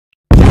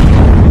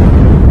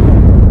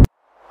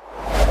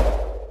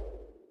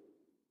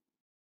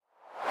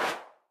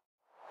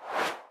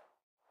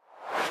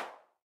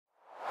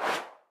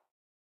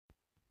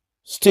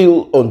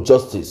still on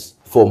justice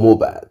for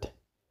Mohbad.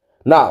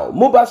 Now,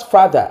 Mohbad's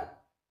father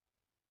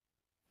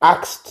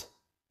asked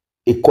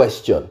a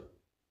question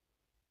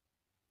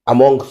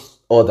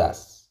amongst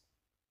others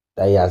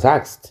that he has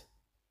asked.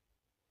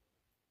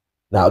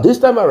 Now, this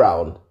time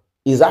around,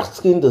 he's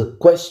asking the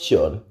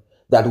question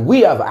that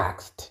we have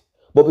asked,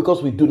 but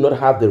because we do not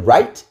have the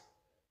right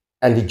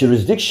and the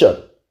jurisdiction,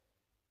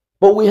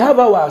 but we have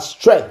our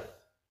strength.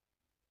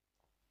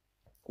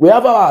 We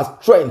have our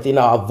strength in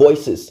our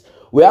voices.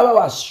 We have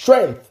our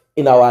strength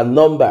in our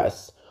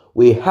numbers.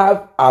 We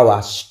have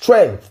our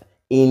strength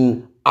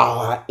in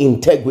our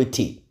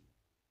integrity.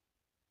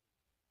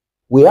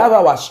 We have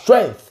our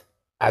strength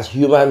as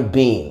human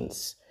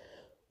beings.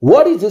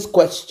 What is this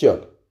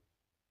question?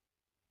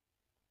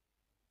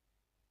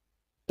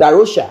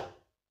 Darosha,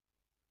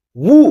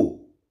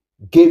 who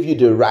gave you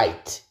the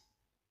right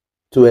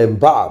to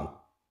embalm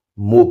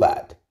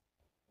Mohbad?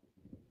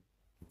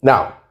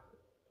 Now,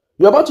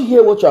 you're about to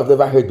hear what you have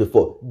never heard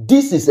before.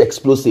 This is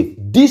explosive.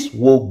 This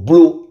will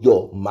blow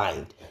your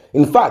mind.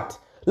 In fact,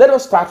 let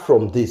us start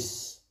from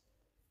this.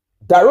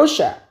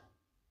 Darosha,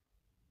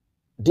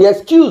 the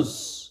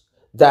excuse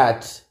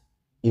that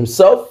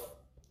himself,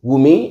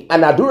 Wunmi,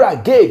 and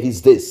Adura gave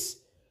is this: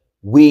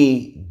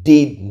 we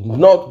did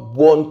not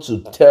want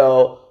to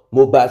tell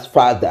Mohbad's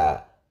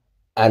father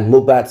and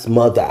Mohbad's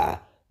mother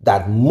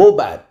that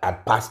Mohbad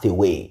had passed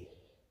away.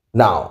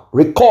 Now,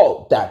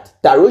 recall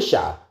that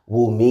Darosha,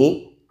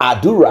 Wunmi,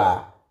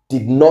 Adura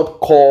did not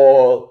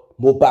call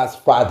Mohbad's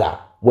father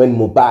when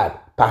Mohbad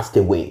passed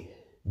away.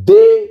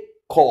 They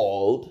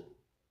called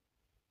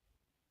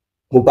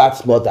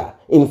Mohbad's mother.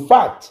 In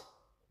fact,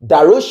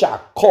 Darosha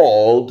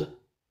called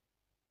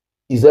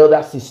his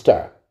elder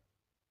sister.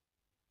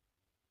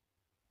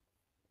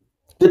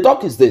 The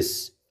talk is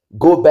this: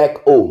 go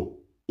back home,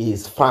 he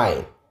is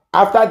fine.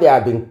 After they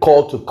had been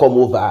called to come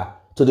over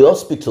to the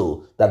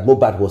hospital that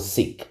Mohbad was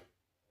sick,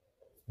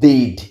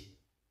 did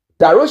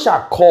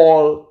Darosha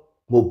call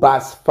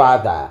Mohbad's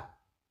father?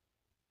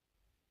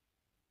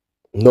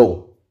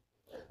 No.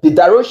 Did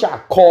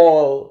Darosha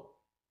call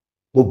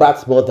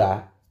Mohbad's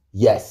mother?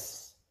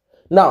 Yes.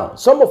 Now,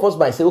 some of us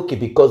might say, okay,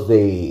 because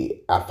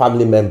they are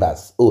family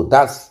members. Oh,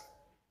 that's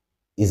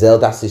his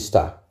elder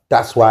sister.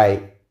 That's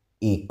why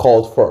he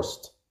called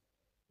first.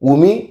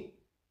 Wunmi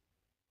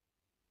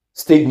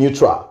stayed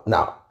neutral.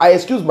 Now, I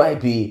excuse might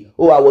be,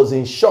 oh, I was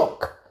in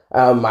shock.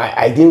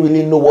 I didn't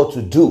really know what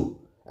to do.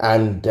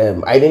 And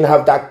I didn't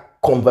have that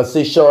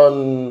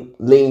conversation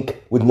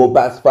link with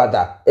Mohbad's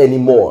father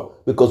anymore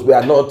because we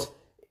are not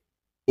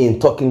in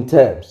talking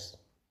terms.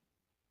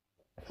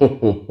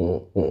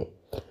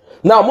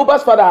 Now,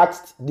 Mohbad's father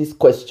asked this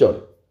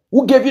question: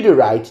 who gave you the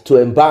right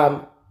to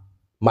embalm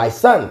my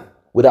son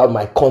without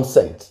my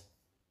consent?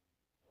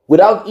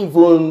 Without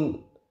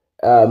even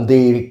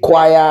the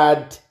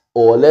required,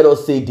 or let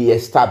us say the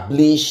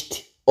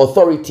established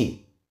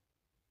authority.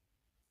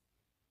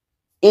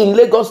 In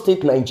Lagos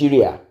State,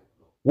 Nigeria,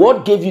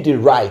 what gave you the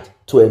right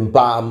to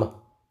embalm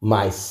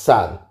my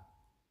son?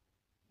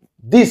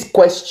 This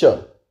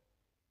question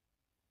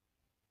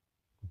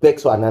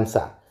begs for an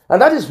answer.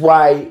 And that is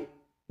why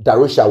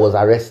Darosha was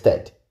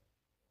arrested.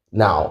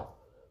 Now,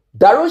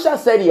 Darosha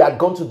said he had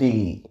gone to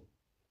the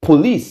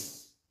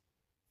police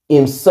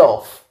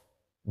himself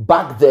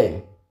back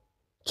then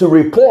to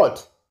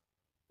report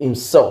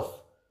himself,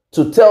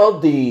 to tell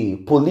the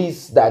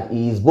police that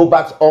he is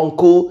Mohbad's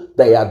uncle,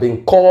 that he had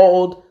been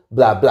called,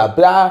 blah, blah,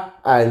 blah,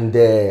 and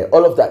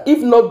all of that. If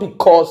not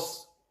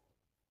because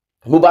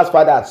Mohbad's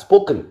father had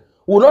spoken,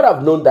 we would not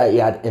have known that he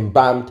had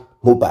embalmed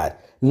Mohbad.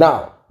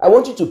 Now, I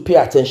want you to pay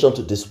attention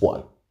to this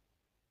one.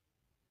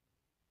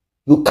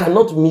 You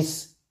cannot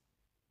miss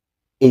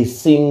a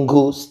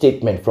single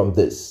statement from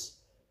this.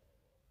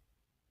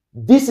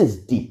 This is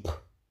deep.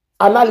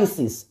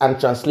 Analysis and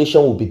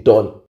translation will be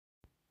done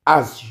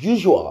as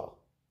usual.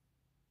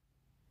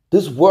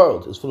 This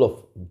world is full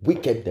of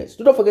wickedness.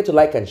 Do not forget to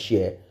like and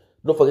share.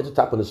 Don't forget to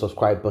tap on the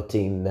subscribe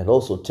button and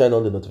also turn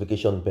on the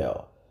notification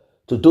bell.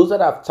 To those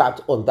that have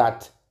tapped on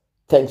that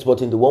thanks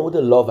button, the one with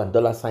the love and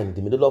dollar sign in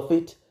the middle of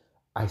it,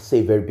 I say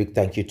a very big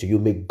thank you to you.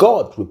 May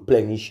God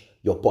replenish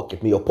your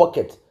pocket. May your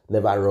pocket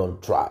never run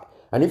dry.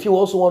 And if you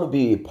also want to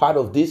be a part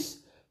of this,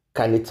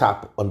 kindly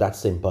tap on that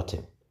same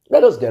button.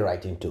 Let us get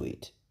right into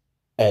it.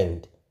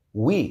 And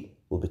we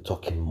will be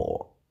talking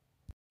more.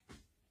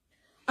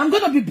 I'm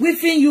going to be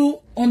briefing you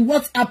on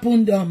what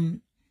happened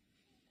on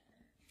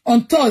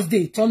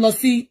Thursday to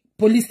Tolosi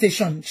police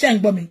station. Ṣé ń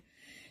gbọ́ mi.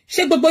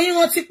 Ṣé gbogbo yín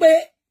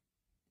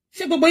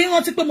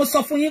rántí pé mo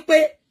sọ fún yín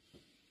pé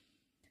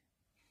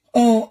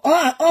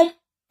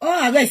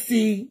arrest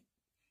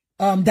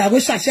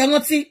Darosha, ṣé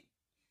rántí.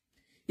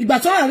 Ìgbà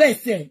tó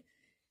arrest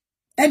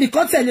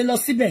ẹnìkan tẹ̀lé lọ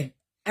síbẹ̀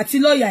àti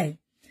lọ́ọ̀yà ẹ̀.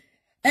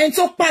 Ẹni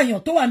tó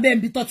pààyàn tó wà ńbẹ̀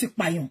níbi tó ti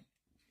pààyàn.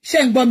 Ṣé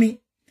ń gbọ́ mi.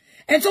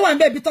 Ẹni tó wà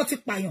ńbẹ̀ níbi tó ti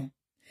pààyàn.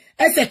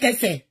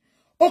 Ẹsẹ̀kẹsẹ̀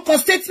ó kọ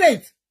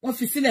statement wọ́n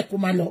fi sílẹ̀ kó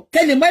máa lọ.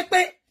 Kẹ́lẹ̀ mọ̀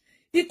pé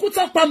ikú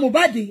tó pa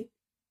Mohbad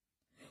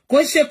kò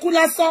ṣe kú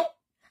lásán,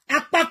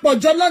 àpapọ̀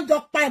jọ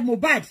London pa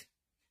Mohbad.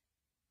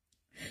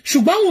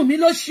 Ṣùgbọ́n Wunmi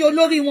ló ṣe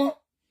olórí wọn.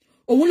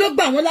 òun ló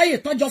gbà wọ́n láyè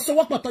tọ́jọ́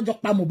sowọ́pọ̀ tọ́jọ́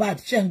pa Mohbad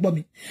ṣe ń gbọ́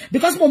mi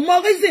because mo mọ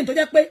reason tó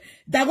jẹ́ pé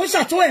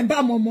Darosha tó ẹ̀ ń bá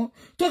ọmọ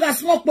tó ra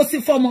small posi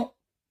fọmọ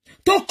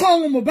tó kọ́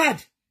ohun Mohbad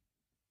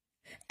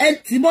ẹ̀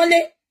tì mọ́lé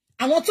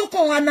àwọn tó kọ́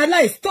ohun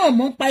analyse tó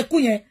ọmọ ń pa ikú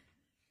yẹn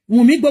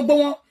Wunmi gbogbo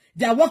wọn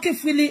they are walking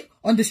freely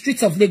on the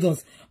streets of Lagos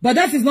but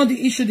that is not the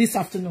issue this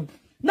afternoon.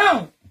 Now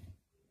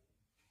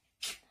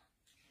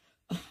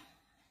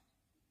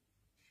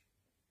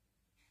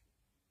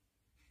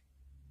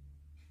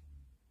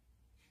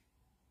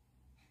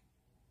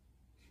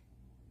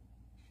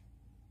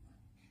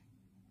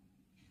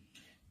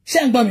ṣé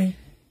ń gbọ́ mi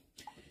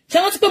ṣé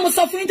wọ́n ti pé mo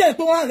sọ fún yín jẹ́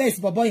pé wọ́n arrest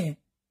bọ̀bọ́ yẹn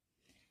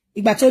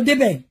ìgbà tó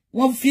débẹ̀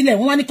wọ́n filẹ̀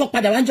wọ́n wá ní kó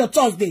padà wá níjọ́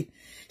Thursday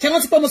ṣé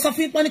wọ́n ti pé mo sọ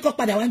fún yín pé wọ́n ní kó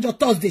padà wá níjọ́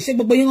Thursday ṣé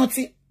gbogbo yín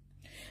rántí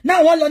náà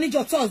wọ́n lọ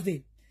níjọ́ Thursday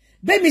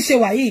bẹ́ẹ̀ mi ṣe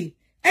wà yìí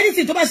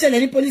anything tó bá ṣẹlẹ̀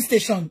ní police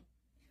station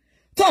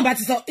tó wọ́n bá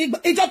ti sọ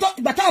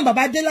ìgbà táwọn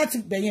bàbá dé láti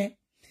bẹ̀ yẹn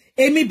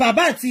èmi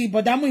bàbá àti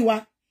bọ̀dámù ìwà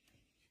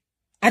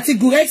àti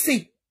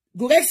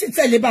gùrẹ́sì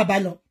tẹ̀lé bàbá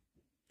lọ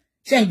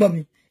ṣé ń gbọ́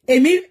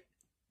mi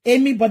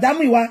èmi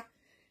bọ̀dámù ìwà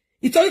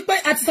ìtorí pé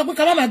a ti sọ pé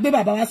ká má máa gbé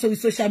bàbá wa sórí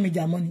social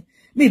media mọ́ ni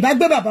mi ìbá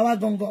gbé bàbá wa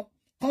gangan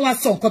kán wá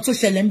sọ nǹkan tó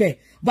ṣẹlẹ̀ ńbẹ̀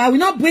but I will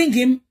not bring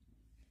him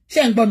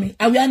ṣé ń gbọ́ mi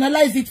I will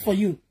analyse it for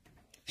you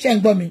ṣé ń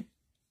gbọ́ mi.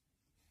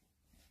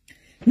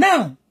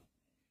 Now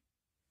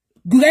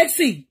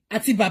gùrẹ́sì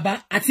àti bàbá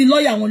àti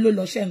lọ́ọ̀yà wọn ló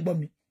lọ ṣé ń gbọ́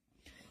mi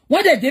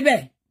wọ́n dẹ̀ débẹ̀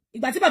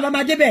ìgbà tí bàbá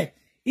máa débẹ̀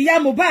ìyá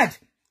Mohbad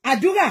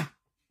Adura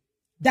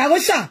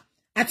Darosha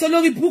àti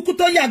olórí burúkú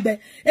tó ń yàgbẹ́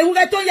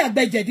ewúrẹ́ tó ń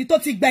yàgbẹ́ jẹ̀dí tó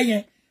ti gbẹ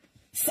yẹn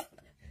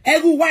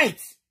ẹrú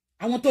white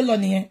àwọn tó lọ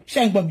nìyẹn ṣé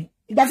ń gbọ́ mi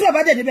ìgbà tí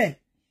bàbá dẹ̀ débẹ̀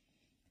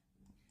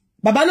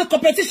bàbá ló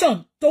competition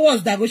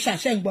towards Darosha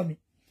ṣé ń gbọ́ mi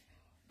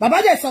bàbá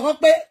dẹ̀ sọ̀rọ̀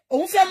pé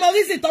òun fẹ́ mọ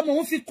reason tọ́mọ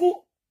òun fi kú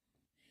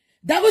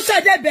Darosha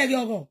dẹ̀ bẹ̀rẹ̀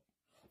ọ̀rọ̀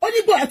ó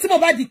nígbà tí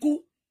Mohbad kú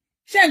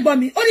ṣé ń gbọ́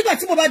mi ó nígbà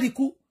tí Mohbad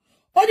kú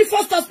ó ní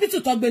first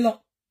hospital tó gbé lọ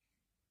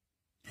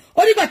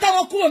ó nígbà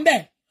táwọn kúrò ń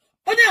bẹ̀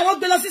ó ní àwọn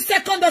gbé lọ sí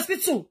second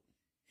hospital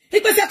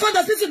ìpè second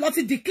hospital lọ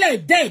ti declare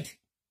dead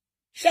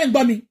ṣé ń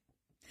gbọ́ mi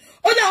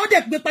ó ní àwọn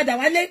dẹ̀ gbé padà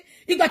wálé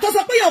ìgbà tó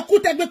sọ pé yàn kú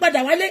tẹ gbé padà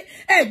wálé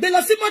ẹ gbé lọ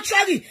sí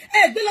mortuary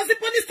ẹ gbé lọ sí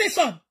police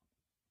station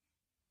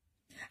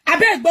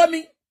abẹ́ ẹ gbọ́ mi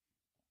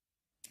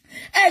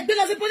ẹ gbé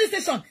lọ sí police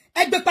station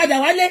ẹ gbé padà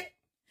wálé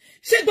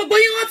ṣé gbogbo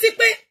yín rántí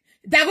pé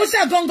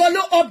Darosha gangan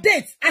ló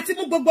update àti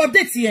mú gbogbo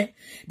update yẹn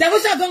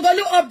Darosha gangan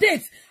ló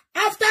update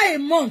after a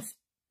month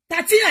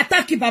tàti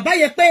àtàkì bàbá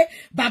yẹn pé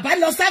bàbá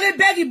lọ sáré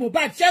bẹ́ẹ̀rì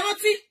Mohbad ṣé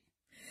rántí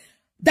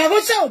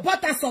Darosha ò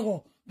bọ́ta sọ̀rọ̀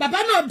bàbá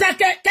náà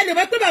dákẹ́ kẹ́lẹ̀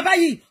wẹ́ pé bàbá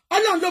yìí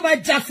Ọlọ́run ló máa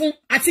jà fún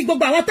àti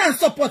gbogbo àwọn tá à ń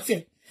support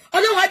ẹ̀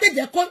Ọlọ́run á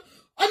dẹ̀jẹ̀ kó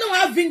Ọlọ́run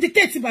á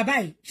vindicate bàbá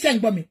yìí ṣé ń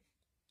gbọ́ mi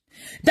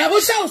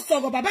Darosha ò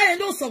sọ̀rọ̀ bàbá yẹn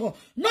ló sọ̀rọ̀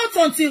not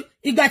until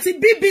ìgbà tí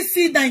BBC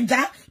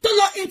Naija tó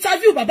lọ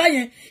interview bàbá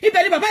yẹn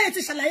ibẹ̀ ni bàbá yẹn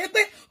ti ṣàlàyé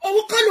pé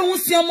òun kọ́ lòun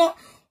sin ọmọ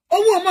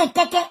òun ò mọ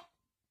nǹkan kan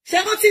ṣé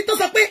rántí tó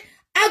sọ pé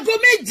aago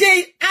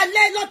 7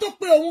 alẹ́ ló tó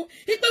pé òun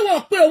ipe wọn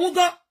ò pé òun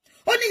gan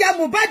ó ní ìyá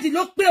Mohbad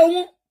ló pé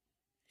òun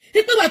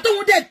ipe wà tóun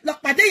dẹ̀ lọ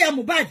pàdé ìyá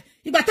Mohbad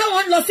ìgbà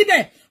táwọn lọ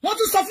síbẹ̀ wọ́n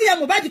tún sọ fún ìyá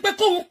Mohbad pé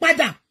kóun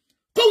padà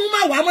kóun má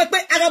wà mọ́ pé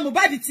ara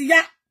Mohbad ti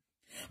yá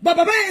bọ̀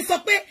bàbá yẹn sọ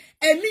pé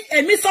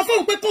ẹ̀mí sọ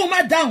fóun pé kóun má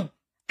dáhùn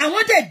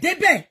àwọn dẹ̀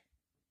débẹ̀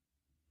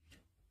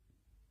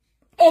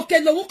òkè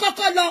lòun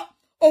kọ́kọ́ lọ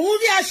òun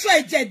rí aṣọ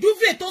ẹ̀jẹ̀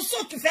dúvẹ̀ tó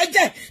sókè fẹ́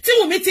jẹ́ tí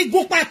Wùnmí ti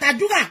gun pa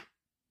àtàdúrà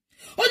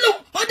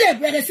ó dẹ̀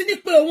bẹ̀rẹ̀ sí ní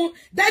pé òun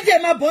dájú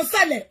ẹ̀ máa bọ̀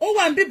sálẹ̀ ó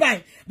wà ń bíbà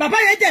ẹ̀ bàbá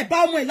yẹn dẹ̀ bá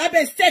ọmọ ẹ̀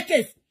lábẹ́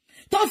staircase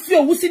tó fi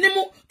òwú sí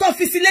nímú tó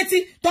fi sí létí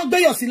tó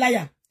gbéyọ̀ sí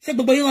láyà ṣé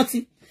gbogbo yín rántí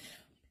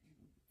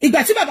ìgbà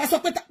tí bàbá sọ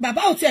pé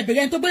bàbá ò tiẹ̀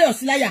bẹ̀rẹ̀ ẹni tó gbéyọ̀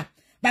sí láyà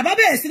bàbá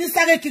bẹ̀rẹ̀ sí ní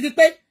sáré kiri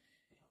pé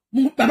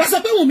bàbá sọ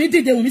pé Wùnmí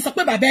dìde Wùnmí sọ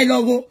pé bàbá ẹ lọ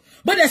ro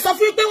bó dẹ̀ sọ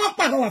fún yín pé wọ́n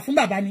pàrọwà fún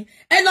bàbá ni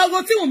ẹ lọ ro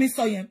tí Wùnmí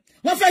sọ yẹn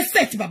wọ́n fẹ́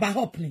set bàbá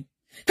up ni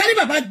kárí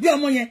bàbá gbé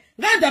ọmọ yẹn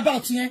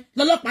roundabout yẹn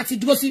lọ́lọ́pàá ti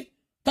dúró sí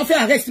tó fẹ́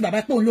arrest bàbá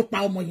pé òun ló pa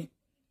ọmọ yẹn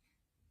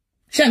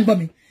ṣé ń gbọ́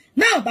mi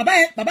now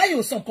bàbá yẹn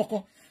ò sọ nǹkan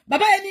kan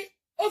bàbá yẹn ní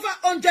over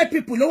 100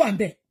 people ló wà ń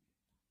bẹ̀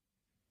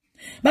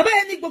bàbá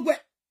yẹn ní gbogbo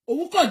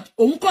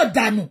òun kọ̀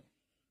dànù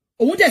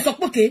òun dẹ̀ sọ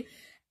pókè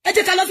ẹ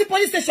jẹ́ ká lọ sí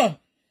police station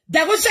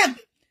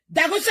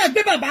Darosha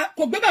gbé bàbá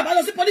kò gbé bàbá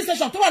lọ sí police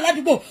station tó wà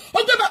ládùúgbò ó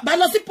gbé bàbá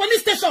lọ sí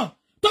police station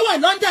tó wà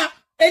London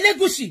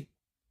Elégùṣì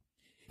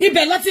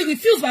ibẹ̀ lọ ti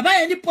refuse bàbá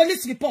yẹn ní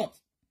police report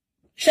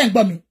ṣé ń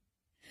gbọ́ mi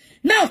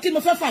now kí mo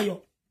fẹ́ fàyọ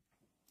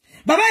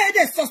bàbá yẹn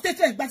dẹ̀ sọ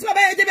statement gbà tí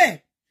bàbá yẹn débẹ̀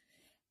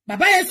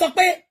bàbá yẹn sọ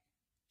pé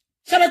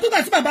ṣẹlẹ̀ tó gbà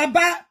tí bàbá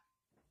bá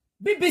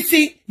BBC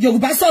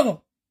Yorùbá sọ̀rọ̀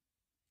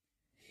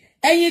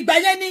ẹ̀yìn ìgbà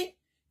yẹn ni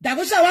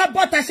Darosha wá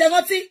bọ́ta ṣe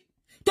rántí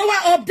tó wá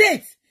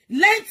update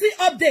lengthy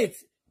update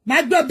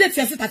máa gbé update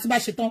yẹn síta tí bá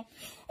ṣe tán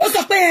ó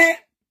sọ pé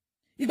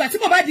ìgbà tí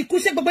Mohbad kú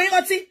ṣe gbogbo yín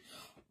rántí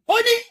ó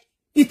ní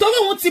ìtọ́wọ́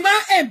òun ti máa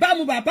ẹ̀ ń bá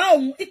mu bàbá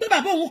òun ipé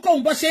bàbá òun kọ́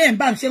òun bọ́ ṣe ẹ̀ ń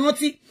bá ṣe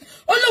rántí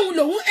ó lóun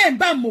lòun ẹ̀ ń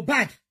bá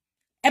Mohbad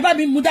ẹ bá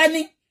mi mú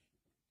dání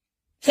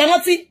ṣe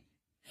rántí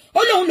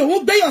ó lóun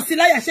lòun gbéyàn sí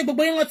láyà ṣe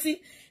gbogbo yín rántí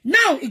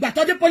now ìgbà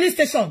tó dé police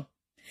station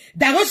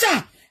Darosha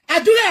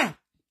Adura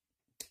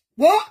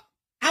wo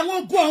àwọn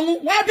ogun ọ̀run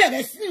wọ́n á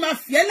bẹ̀rẹ̀ sí máa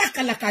fi ẹ́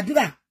làkàlàkà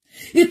Adura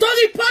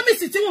ìtorí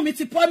promise tí Wunmi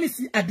ti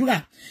promise Adura,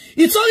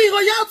 ìtorí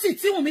royalty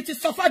tí Wunmi ti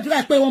sọ fún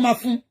Adura pé wọ́n máa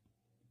fún.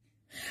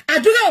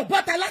 Adura ò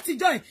bọ́ta láti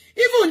join,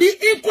 even the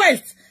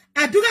inquest,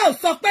 Adura ò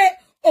sọ pé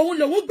òun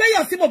lòun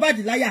gbéyàn sí Mohbad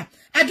láyà.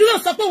 Adura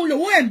ò sọ pé òun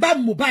lòun ẹ̀ ń bá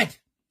Mohbad.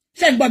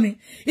 Ṣé ń gbọ́ mi?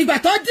 Ìgbà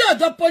tó dé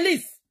ọ̀dọ̀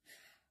police,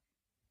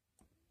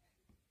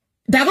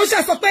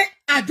 Darosha sọ pé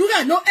Adura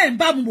ló ẹ̀ ń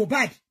bá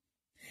Mohbad.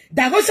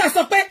 Darosha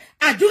sọ pé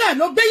Adura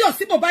ló gbéyàn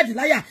sí Mohbad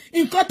láyà.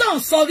 Nǹkan tó ń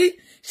sọ rí,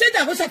 ṣé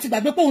Darosha ti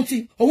gbàgbé pé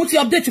òun ti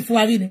update fún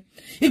wa rí ni?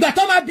 Ìgbà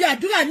tó máa bi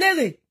Adura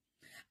léèrè,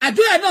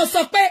 Adura náà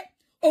sọ pé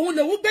òun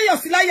lòun gbéyàn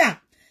sí láyà.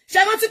 Ṣé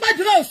rántí pé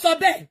Adura ò sọ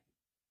bẹ́ẹ̀?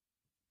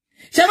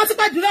 Ṣé rántí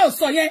pé Adura ò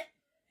sọ yẹn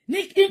ní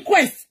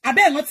inquest?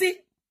 Abẹ́ rántí?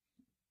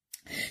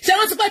 Ṣé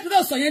rántí pé Adura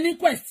ò sọ yẹn ní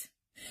inquest?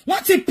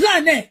 Wọ́n ti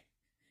plan ẹ̀.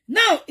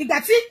 Now, ìgbà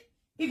tí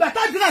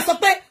Adura sọ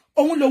pé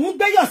òun lòun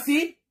gbéyàn sí,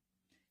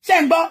 ṣé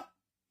ń gbọ́?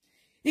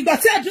 Ìgbà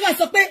tí Adura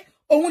sọ pé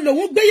òun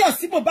lòun gbéyàn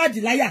sí Mohbad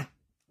láyà.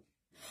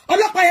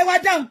 Ọlọ́pàá yẹn wá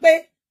dáhùn pé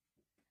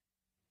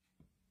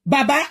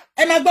bàbá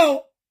ẹ má gbọ́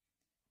o.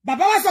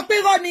 Bàbá wá sọ pé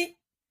irọ́ ni.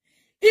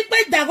 Ipe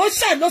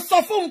Darosha ló sọ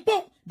fún pé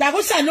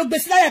Darosha ló gbé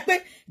sí láyà pé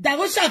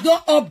Darosha don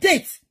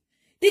update.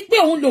 Ipe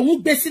òun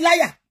lòun gbé sí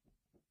láyà.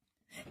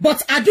 But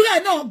Adura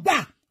náà gbà,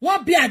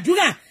 wọ́n bi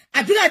Adura.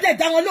 Adura dẹ̀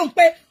dá wọn lóhùn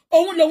pé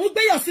òun lòun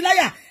gbéyàn sí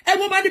láyà. Ẹ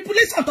wo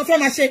manipulation tó fẹ́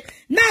máa ṣe.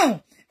 Now,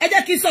 ẹ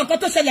jẹ́ kí n sọ nǹkan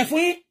tó ṣẹlẹ̀ fún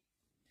yín.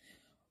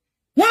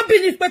 Wọ́n bí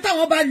ní pé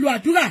táwọn bá lu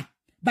Adura,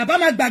 bàbá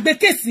máa gbàgbé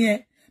kéèsì yẹn.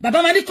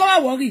 Bàbá máa ní kó wá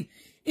wọ́rì.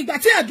 Ìgbà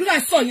tí Adura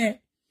sọ yẹn,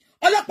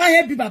 ọlọ́pàá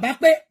yẹn bi bàbá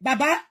pé,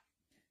 bàbá,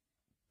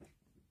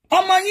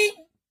 ọmọ yín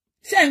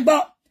ṣé ń gbọ́?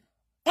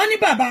 Ó ní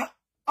bàbá,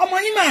 ọmọ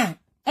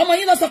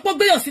yín lọ sọ pé ó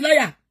gbéyàn sí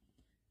láyà.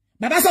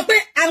 Bàbá sọ pé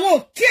àwọn ò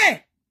care.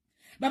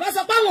 Bàbá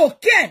sọ pé àwọn ò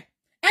care.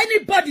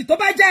 Anybody tó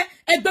bá jẹ́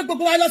ẹgbẹ́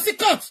gbogbo wa lọ sí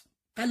court,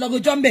 ká lọ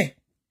rojọ́ ńbẹ̀.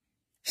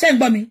 Ṣé ń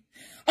gbọ́ mi?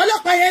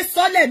 Ọlọ́pàá yẹn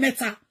sọ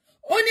lẹ́ẹ̀mẹ́ta.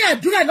 Ó ní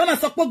Adura ló máa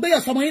sọ pé ó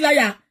gbéyàn sọmọ yín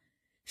láyà.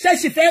 Ṣé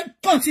sì fẹ́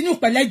continue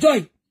pẹ̀lẹ́jọ́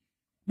yìí?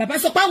 Bàbá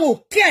sọ pé àwọn ò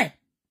care.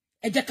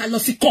 Ẹ jẹ́ ká lọ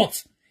sí court.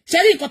 Ṣé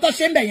rí nǹkan tó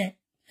ṣe ń bẹ̀ yẹn?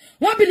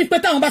 Wọ́n bí ní pé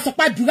táwọn bá sọ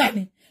pé Adura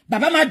ni,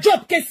 bàbá máa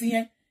drop case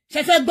yẹn. Ṣé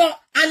fẹ́ gbọ́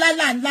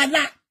alálà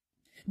ńláńlá?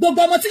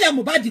 Gbogbo ọmọ tí ìyá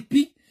Mohbad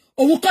bí,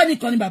 òun kọ́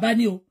nìkan ni bàbá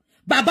ní o.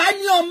 Bàbá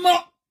ní ọmọ.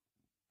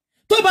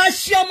 Tó bá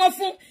ṣe ọmọ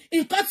fún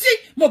nǹkan tí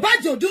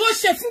Mohbad ò dúró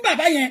ṣe fún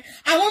bàbá yẹn,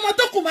 àwọn ọmọ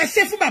tó kù máa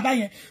ṣe fún bàbá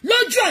yẹn.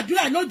 Lójú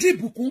Adura, lójú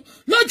ìbùkún,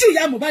 lójú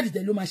ìyá Mohbad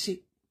dẹ̀ ló máa ṣe.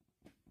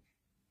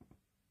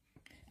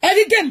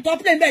 Every game tó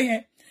play ńbẹ̀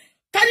yẹn,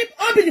 ká ní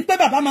ó bí ní pé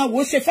bàbá máa wò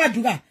ó ṣe fún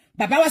Adura.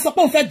 Bàbá wá sọ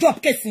pé òun fẹ́ drop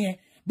case yẹn.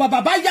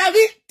 Bàbá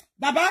yarí.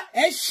 Bàbá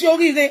ẹ ṣe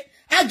oríire.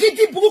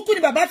 Agídí burúkú ni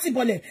bàbá ti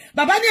bọ̀lẹ̀.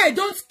 Bàbá ní I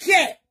don't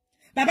care.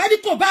 Bàbá ní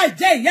kò bá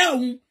jẹ́ ìyá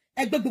òun,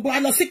 ẹgbẹ́ gbogbo wa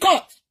lọ sí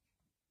court.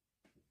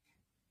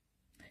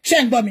 Ṣé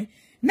ń gbọ́ mi?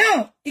 Now,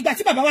 ìgbà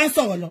tí bàbá wa ń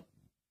sọ̀rọ̀ lọ.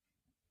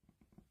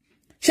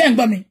 Ṣé ń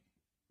gbọ́ mi?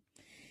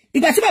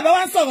 Ìgbà tí bàbá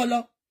wa ń sọ̀rọ̀ lọ,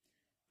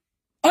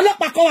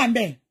 ọlọ́pàá kan wà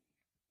ńbẹ̀.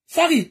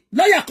 Sorry,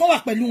 lọ́yà kan wà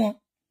pẹ̀lú wọn.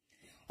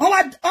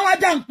 Wọ́n wá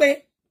dáhùn pé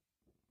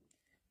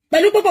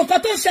pẹ̀lú gbogbo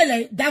nǹkan tó ń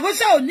ṣẹlẹ̀,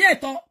 Darosha ò ní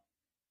ẹ̀tọ́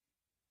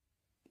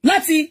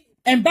láti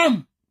embalm.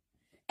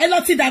 Ẹ lọ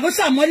ti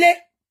Darosha mọ́lé.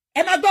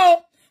 Ẹ má gbọ́ o.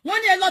 Wọ́n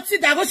ní ẹ lọ ti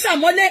Darosha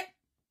mọ́lé.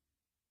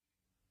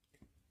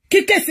 Kí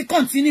kéèsì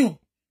continue.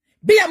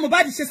 Bí ìyá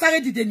Mohbad ṣe sáré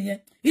dìde nìyẹn.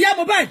 Ìyá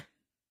Mohbad,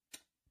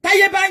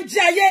 táyé bá ń jí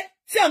ayé,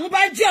 tí ọ̀run bá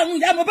ń jí ọ̀run,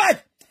 ìyá Mohbad,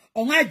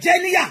 ọ̀run á jẹ́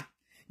níyà.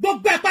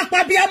 Gbogbo àpapọ̀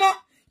abiyamọ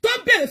tó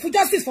ń béèrè fún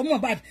justice fún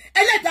Mohbad.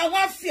 Ẹlẹ́dàá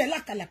wọn á fi ẹ̀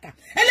lákàlàkà.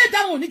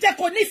 Ẹlẹ́dàá wọn ò ní jẹ́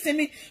kó ní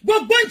ìsinmi.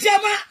 Gbogbo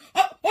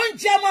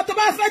oúnjẹ ọmọ tó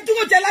bá fẹ́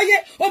dúró jẹ láyé,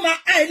 ó máa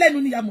á ẹlẹ́nu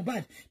ní ìyá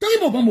Mohbad. Torí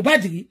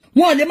Mohbad rí,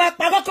 wọn ò lè máa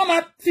parọ́ kọ́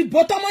máa fi bò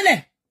tọ́ mọ́lẹ̀.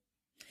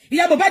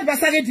 Ìyá Mohbad bá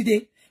sáré dìde.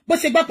 Bó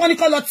ṣe gbọ́ pọ́n ní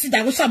kọ́ lọ ti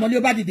Darosha mọ́lé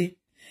ó bá dìde.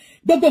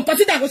 Gbogbo nǹkan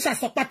tí Darosha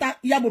sọ pátá,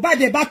 ìyá Mohbad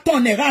bá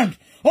turn around.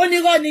 Ó ní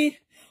rọ́ ni,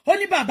 ó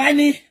ní bàbá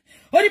ni,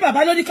 ó ní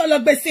bàbá ló ní kọ́ lọ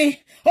gbé sí.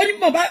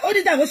 Ó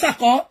ní Darosha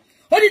kọ́.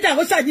 Ó ní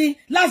Darosha ní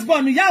last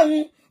born ìyá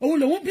òun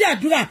lòun bí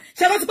Adura.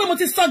 Ṣé rántí pé mo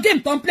ti sọ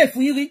game tó ń play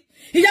fún yín rí?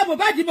 Ìyá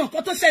Mohbad mọ̀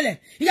nǹkan tó ṣẹlẹ̀.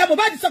 Ìyá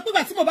Mohbad sọ pé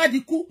ìgbà tí Mohbad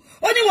kú,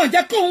 ó ní wọ́n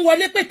jẹ́ kóun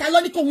wọlé pé ta ló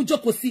ní kóun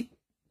jókòó sí.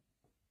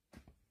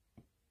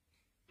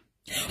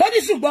 Ó ní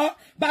ṣùgbọ́n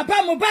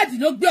bàbá Mohbad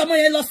ló gbé ọmọ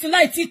yẹn lọ sí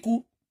láì tí kú.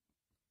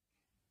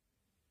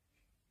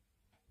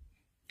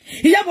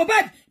 Ìyá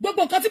Mohbad,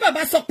 gbogbo nǹkan tí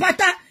bàbá sọ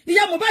pátá,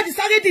 ìyá Mohbad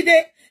sáré dìde.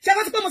 Ṣé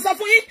rántí pé mo sọ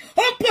fún yín?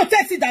 Ó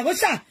protect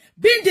Darosha,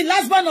 being the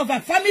last born of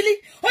her family.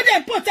 Ó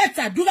dẹ̀ protect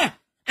Adura.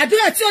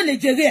 Adura tí ò lè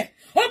jèrè ẹ̀.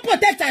 Ó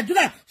protect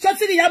Adura.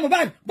 Ṣọ́tí ìyá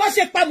Mohbad, bó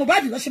ṣe pa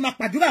Mohbad ló ṣe máa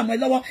pàdúrà mọ́ ẹ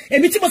lọ́wọ́.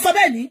 Èmi tí mo sọ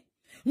bẹ́ẹ̀ ni.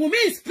 Wunmi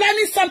is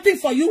planning something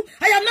for you.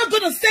 I am not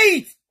going to say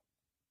it.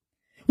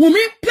 Wunmi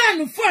plan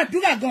fún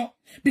Adura gan.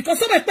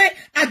 Because ó mọ̀ pé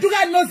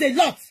Adura knows a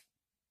lot.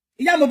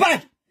 Ìyá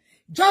Mohbad,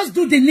 just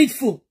do the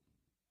needful.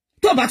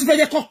 Tó bá tún fẹ́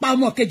jẹ́ kó pa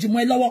ọmọ kejì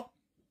mọ́ ẹ lọ́wọ́.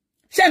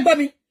 Ṣé ń gbọ́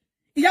mi?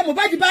 Ìyá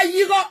Mohbad bá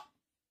yírọ́.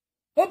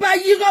 Ó bá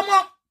yírọ́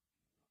mọ́.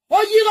 Ó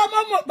yírọ́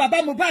mọ́ bàbá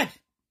Mohbad.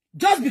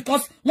 Just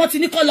because wọ́n ti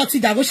ní kó lọ ti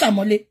Darosha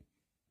mọ́lé.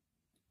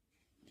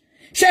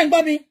 Ṣé ń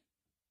gbọ́ mi?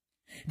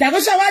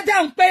 Darosha wá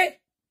dáhùn pé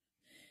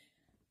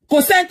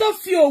kò sẹ́ni tó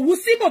fi òwú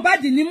sí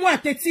Mohbad ní mú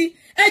àtẹ́tí.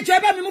 Ẹ jọ̀ọ́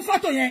ẹ bá mi mú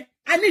fọ́tò yẹn.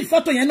 I need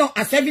fọ́tò yẹn náà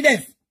as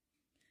evidence.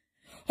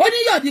 ó ní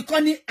yọ̀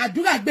nìkan ni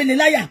Àdúrà gbélé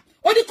láyà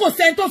ó ní kò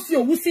sẹ́ni tó fi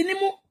òwú sí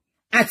nímú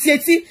àti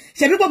etí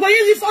ṣebí gbogbo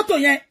yín rí fọ́tò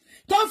yẹn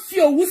tó fi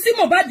òwú sí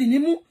Mohbad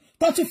nímú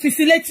tó tún fi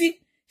sí létí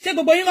ṣé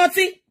gbogbo yín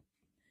rántí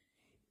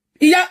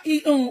ìyá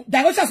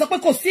Darosha sọ pé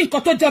kò sí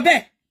nǹkan tó jọ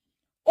bẹ́ẹ̀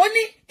ó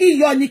ní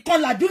iyọ̀ nìkan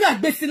l'Àdúrà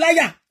gbé sí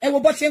láyà ẹ wo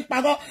bó ṣe ń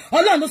parọ́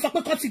Ọlọ́run ló sọ pé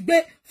kó ti gbé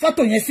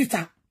fọ́tò yẹn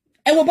síta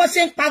ẹ wo bó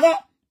ṣe ń parọ́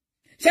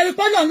ṣẹ́rí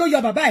pé Ọlọ́run ló yọ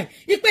bàbá ẹ̀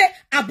ipe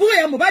àbúrò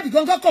yẹn Mohbad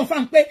gangan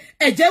confirm pé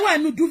ẹ̀jẹ̀ wà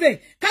nínú duvet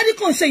kárí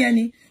kò ń ṣe yẹn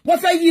ni wọ́n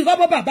fẹ́ yí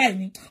rọ́bọ̀ bàbá ẹ̀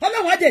ni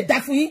Ọlọ́run á dẹ̀ dá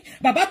fún yín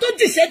bàbá tó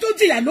jìṣẹ́ tó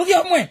jìyà lórí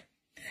ọmọ ẹ̀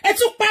ẹ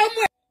tún pa ọmọ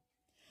ẹ̀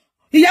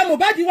ìyá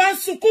Mohbad wá ń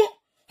sunkún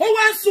ó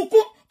wá ń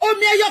sunkún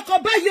omi ẹyọ kan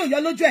báyìí ò yọ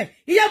lójú ẹ̀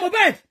ìyá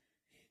Mohbad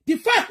the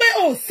fact pé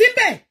ò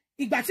síbẹ̀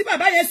ìgbà tí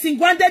bàbá yẹn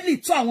single-handedly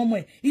tó àwọn ọmọ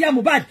ẹ̀ ìyá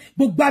Mohbad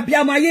gbogbo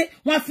abiyamọ ayé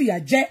wọ́n á fìyà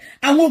jẹ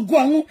àwọn ogun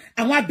ọ̀hún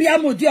àwọn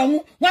abiyamọ òde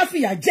ọ̀hún wọ́n á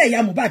fìyà jẹ ìyá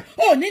Mohbad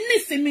ò ní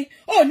nísinmi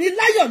ò ní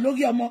láyọ̀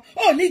lórí ọmọ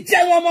ò ní jẹ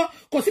wọn mọ́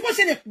kò sí bó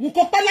ṣe lè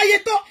nǹkan pẹ́ láyé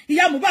tó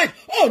ìyá Mohbad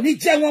ò ní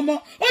jẹ wọn mọ́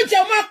ó jẹ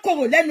ọmọ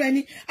àkòrò lẹ́nu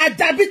ẹni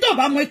àdàbí tó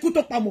bá mọ ikú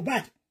tó pa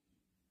Mohbad.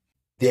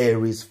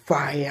 There is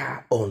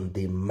fire on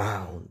the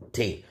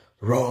mountain.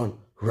 Run,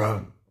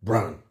 run,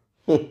 run.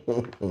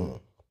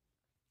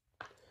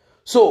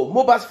 So,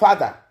 Mohbad's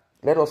father,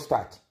 let us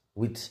start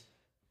with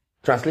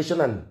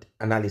translation and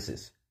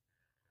analysis.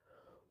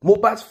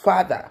 Mohbad's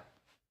father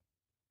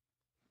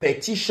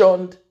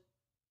petitioned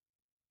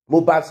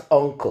Mohbad's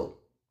uncle,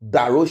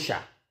 Darosha.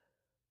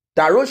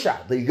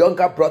 Darosha, the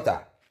younger brother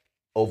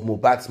of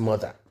Mohbad's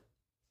mother.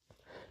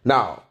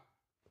 Now,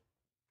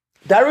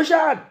 Darosha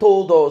had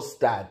told us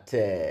that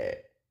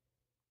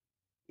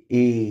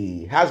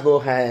he has no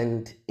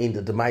hand in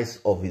the demise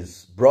of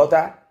his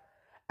brother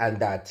and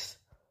that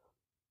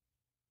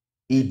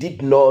he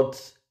did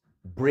not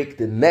break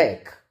the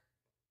neck.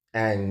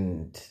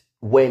 And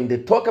when they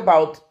talk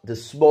about the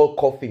small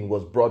coffin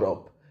was brought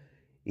up,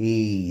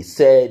 he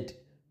said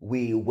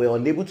we were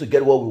unable to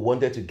get what we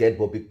wanted to get,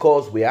 but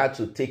because we had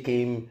to take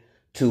him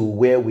to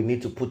where we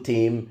need to put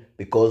him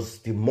because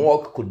the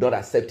morgue could not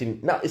accept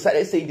him. Now, he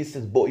started saying this,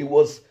 but he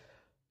was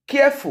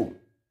careful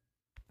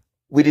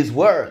with his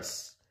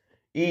words.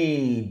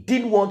 He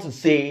didn't want to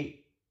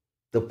say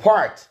the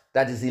part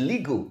that is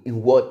illegal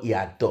in what he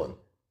had done.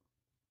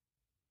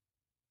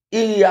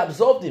 He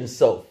absolved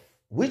himself,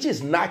 which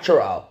is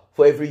natural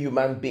for every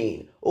human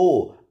being.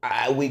 Oh,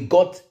 we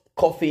got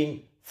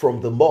coffin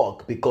from the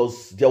morgue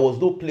because there was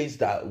no place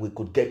that we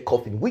could get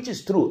coffin, which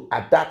is true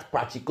at that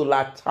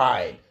particular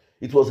time.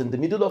 It was in the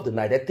middle of the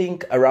night, I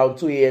think around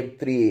 2 a.m.,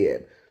 3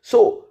 a.m.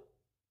 So,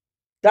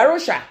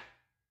 Darosha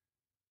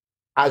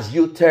has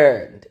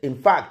U-turned.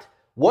 In fact,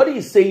 what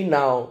he's saying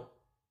now,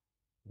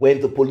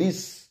 when the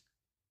police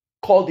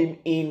called him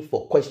in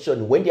for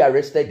questioning, when they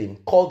arrested him,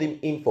 called him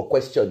in for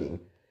questioning,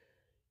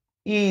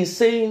 he is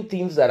saying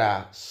things that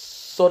are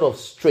sort of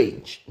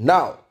strange.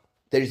 Now,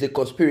 there is a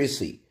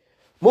conspiracy.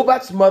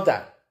 Mohbad's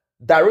mother,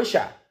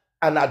 Darosha,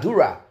 and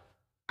Adura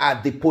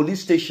at the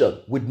police station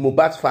with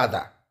Mohbad's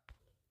father.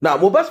 Now,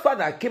 Mohbad's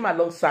father came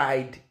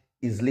alongside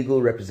his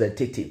legal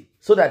representative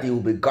so that he will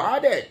be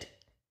guarded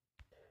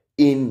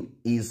in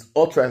his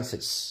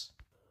utterances.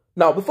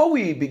 Now, before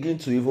we begin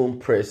to even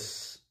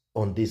press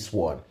on this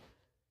one,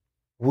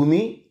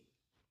 Wunmi,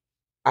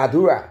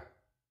 Adura,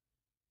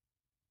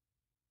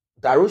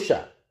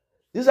 Darosha,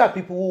 these are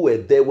people who were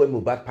there when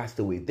Mohbad passed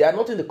away. They are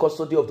not in the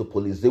custody of the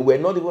police. They were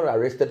not even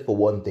arrested for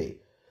one day.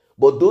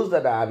 But those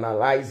that are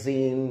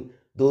analyzing,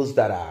 those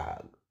that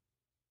are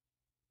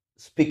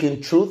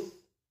speaking truth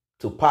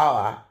to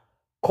power,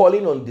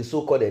 calling on the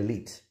so-called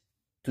elite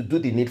to do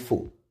the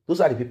needful, those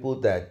are the people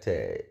that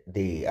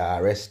they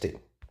are arresting.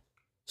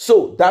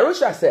 So,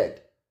 Darosha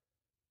said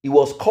he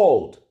was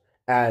called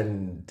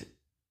and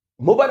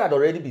Mohbad had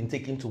already been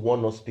taken to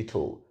one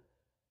hospital.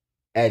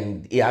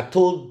 And he had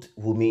told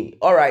Wunmi,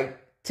 all right,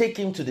 take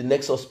him to the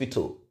next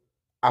hospital.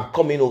 I'm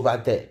coming over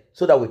there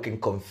so that we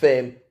can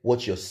confirm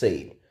what you're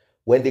saying.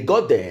 When they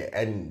got there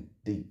and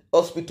the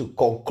hospital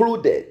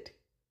concluded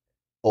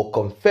or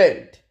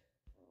confirmed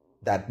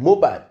that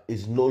Mohbad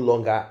is no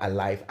longer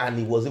alive and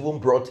he was even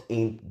brought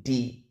in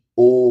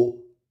DOA,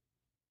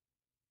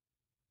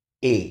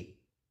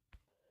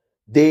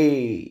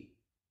 they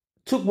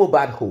took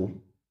Mohbad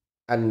home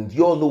and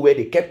you all know where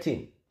they kept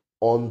him,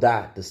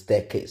 under the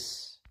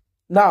staircase.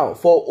 Now,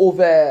 for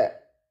over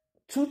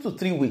 2 to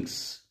 3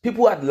 weeks,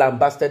 people had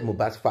lambasted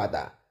Mohbad's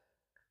father,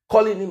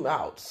 calling him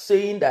out,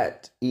 saying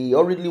that he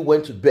already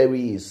went to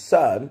bury his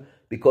son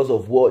because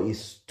of what he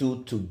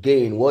stood to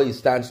gain, what he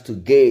stands to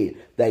gain,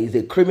 that he's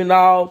a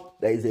criminal,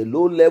 that he's a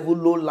low-level,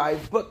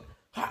 low-life. But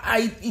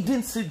it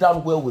didn't sit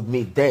down well with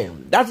me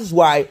then. That is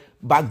why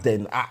back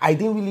then, I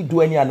didn't really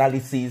do any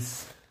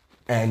analysis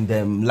and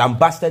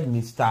lambasted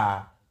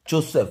Mr.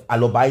 Joseph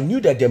Aloba. I knew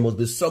that there must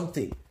be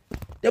something.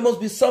 There must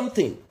be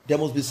something. There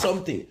must be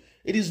something.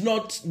 It is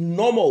not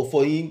normal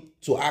for him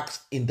to act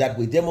in that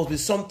way. There must be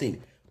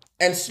something.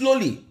 And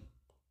slowly,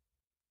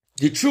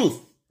 the truth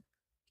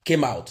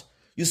came out.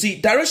 You see,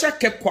 Darosha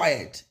kept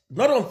quiet.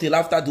 Not until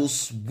after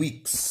those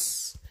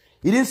weeks.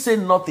 He didn't say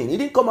nothing. He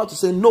didn't come out to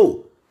say,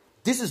 no,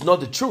 this is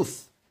not the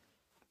truth.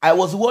 I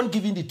was the one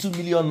giving the 2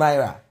 million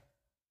naira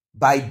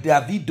by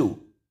Davido,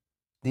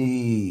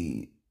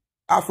 the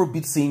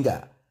Afrobeat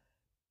singer.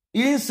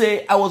 He didn't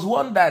say I was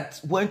one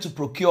that went to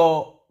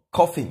procure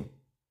coffin.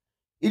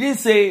 He didn't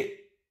say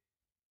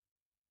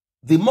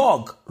the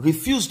morgue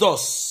refused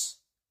us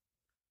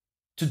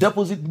to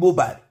deposit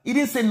Mohbad. He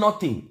didn't say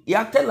nothing. He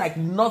acted like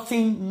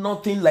nothing,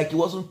 like he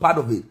wasn't part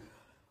of it.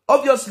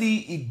 Obviously,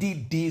 he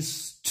did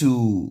this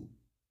to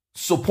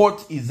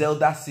support his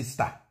elder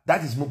sister.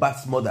 That is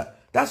Mohbad's mother.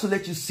 That's to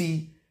let you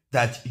see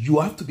that you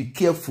have to be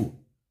careful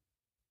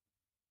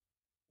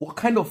what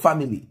kind of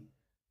family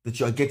that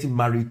you are getting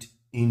married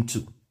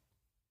into.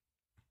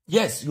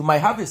 Yes, you might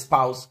have a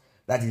spouse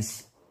that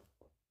is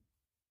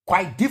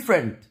quite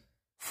different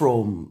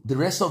from the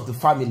rest of the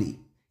family.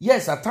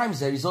 Yes, at times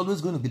there is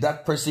always going to be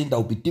that person that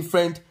will be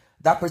different,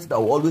 that person that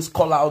will always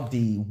call out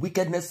the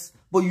wickedness.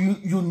 But you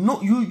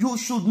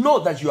should know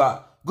that you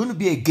are going to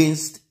be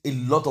against a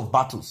lot of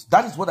battles.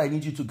 That is what I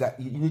need you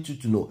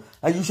to know.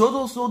 And you should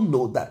also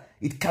know that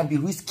it can be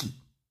risky.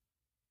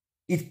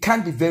 It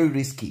can be very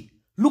risky.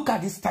 Look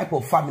at this type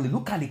of family.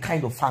 Look at the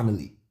kind of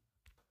family.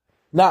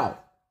 Now,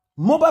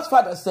 Mohbad's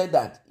father said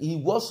that he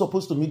was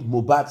supposed to meet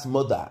Mohbad's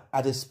mother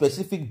at a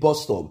specific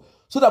bus stop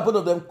so that both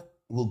of them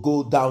will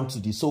go down to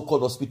the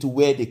so-called hospital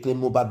where they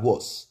claim Mohbad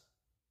was.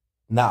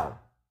 Now,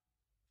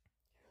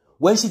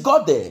 when she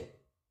got there,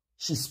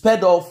 she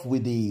sped off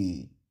with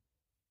the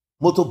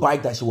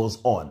motorbike that she was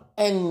on.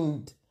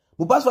 And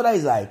Mohbad's father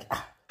is like,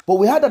 but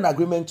we had an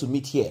agreement to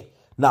meet here.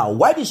 Now,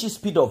 why did she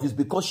speed off? It's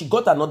because she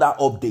got another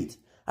update.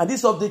 And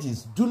this update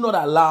is, do not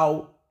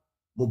allow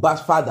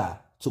Mohbad's father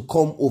to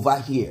come over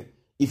here.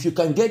 If you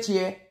can get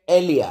here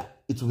earlier,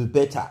 it will be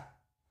better.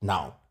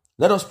 Now,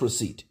 let us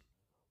proceed.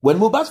 When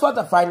Mohbad's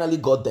father finally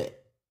got there,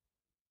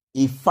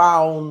 he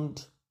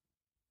found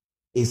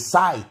a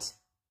sight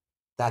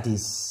that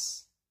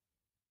is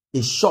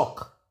a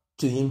shock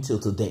to him till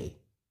today.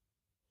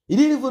 He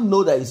didn't even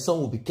know that his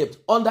son would be kept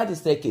under the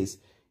staircase.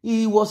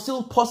 He was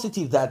still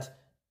positive that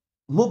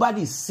Mohbad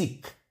is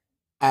sick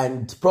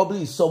and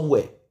probably is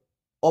somewhere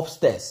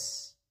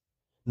upstairs.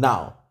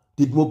 Now,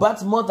 did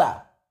Mohbad's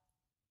mother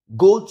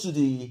go to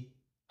the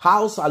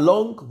house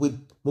along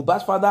with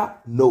Mohbad's father?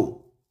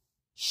 No,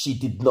 she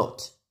did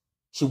not.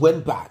 She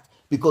went back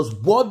because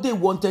what they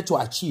wanted to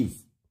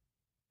achieve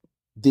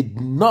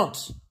did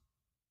not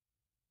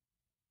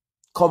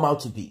come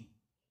out to be.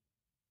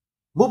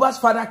 Mohbad's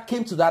father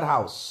came to that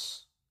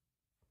house.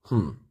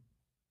 And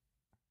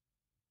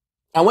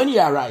when he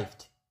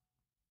arrived,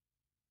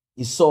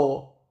 he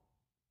saw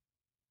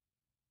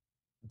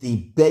the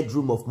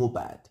bedroom of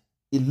Mohbad.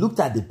 He looked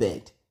at the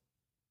bed.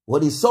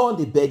 What he saw on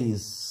the bed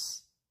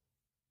is,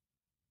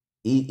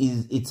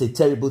 it's a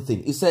terrible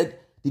thing. He said,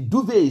 the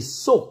duvet is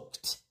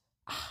soaked.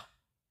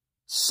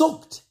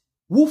 Soaked.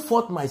 Who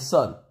fought my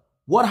son?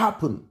 What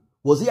happened?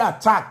 Was he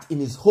attacked in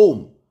his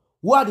home?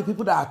 Who are the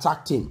people that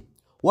attacked him?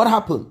 What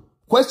happened?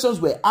 Questions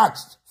were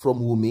asked from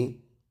Wunmi.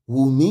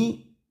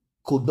 Wunmi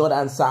could not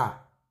answer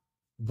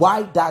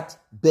why that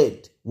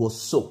bed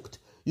was soaked.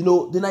 You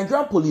know, the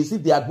Nigerian police,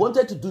 if they had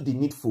wanted to do the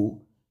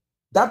needful,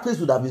 that place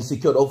would have been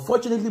secured.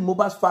 Unfortunately,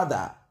 Mohbad's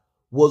father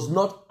was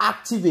not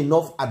active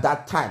enough at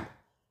that time.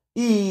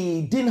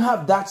 He didn't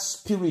have that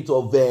spirit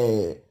of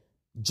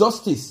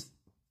justice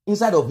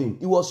inside of him.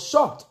 He was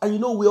shocked. And you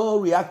know, we all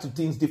react to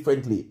things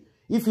differently.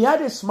 If he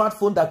had a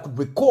smartphone that could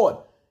record,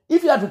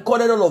 if he had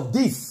recorded all of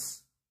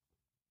this,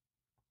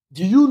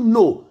 do you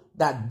know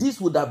that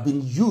this would have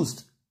been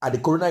used at the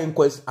coroner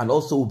inquest and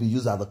also will be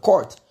used at the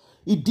court?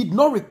 He did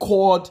not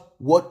record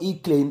what he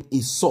claimed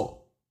he saw.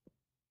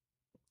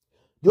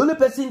 The only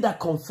person that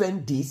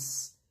confirmed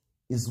this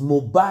is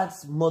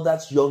Mohbad's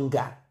mother's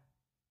younger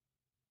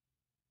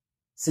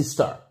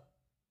sister.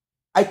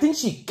 I think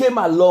she came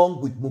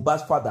along with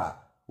Mohbad's father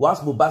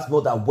whilst Mohbad's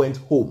mother went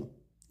home.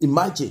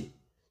 Imagine,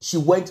 she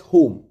went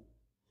home.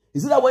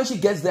 Is it that when she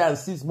gets there and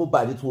sees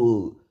Mohbad, it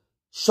will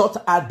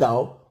shut her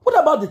down? What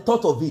about the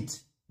thought of it,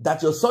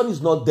 that your son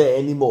is not there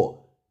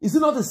anymore? Is it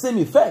not the same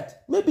effect?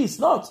 Maybe it's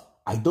not.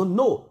 I don't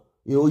know.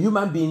 You know,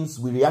 human beings,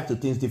 we react to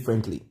things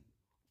differently.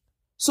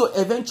 So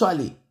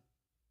eventually,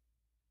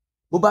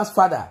 Mohbad's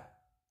father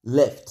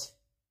left.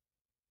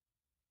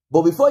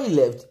 But before he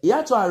left, he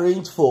had to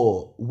arrange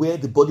for where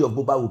the body of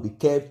Mohbad will be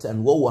kept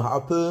and what will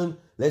happen.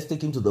 Let's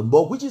take him to the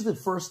morgue, which is the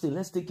first thing.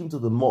 Let's take him to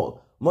the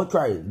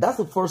mortuary. That's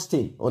the first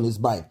thing on his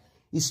mind.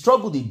 He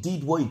struggled, he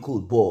did what he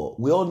could, but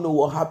we all know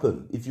what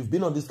happened. If you've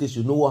been on this case,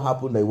 you know what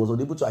happened, that he was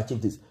unable to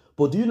achieve this.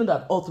 But do you know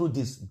that all through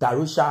this,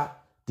 Darosha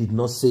did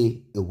not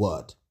say a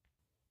word?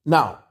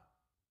 Now,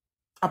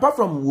 apart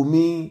from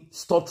Wunmi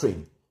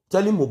stuttering,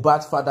 telling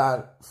Mohbad's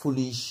father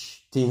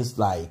foolish things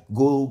like,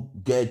 go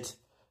get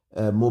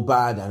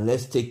Mohbad and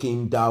let's take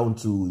him down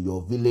to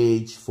your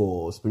village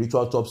for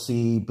spiritual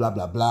autopsy, blah,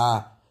 blah,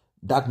 blah.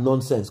 That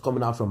nonsense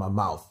coming out from her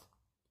mouth.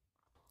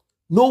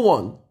 No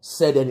one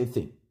said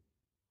anything.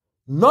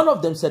 None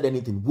of them said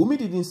anything. Wunmi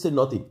didn't say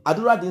nothing.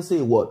 Adura didn't say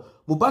a word.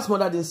 Mohbad's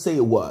mother didn't say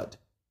a word.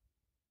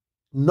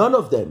 None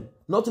of them,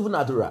 not even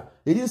Adura,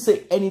 they didn't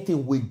say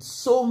anything with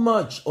so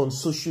much on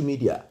social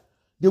media.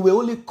 They were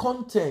only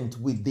content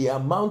with the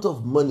amount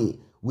of money,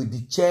 with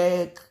the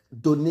check,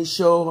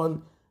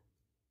 donation.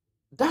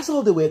 That's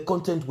all they were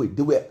content with.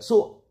 They were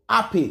so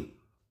happy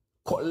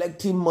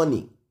collecting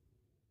money.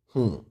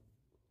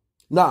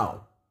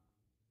 Now,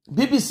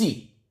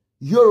 BBC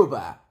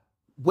Yoruba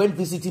went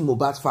visiting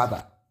Mohbad's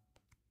father.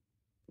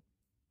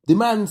 The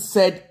man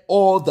said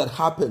all that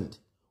happened,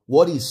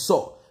 what he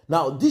saw.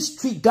 Now, this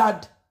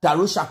triggered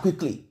Darosha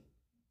quickly.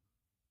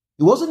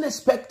 He wasn't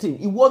expecting.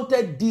 He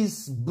wanted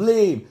this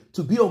blame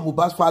to be on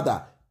Mohbad's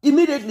father.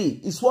 Immediately,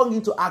 he swung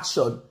into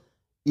action.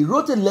 He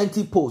wrote a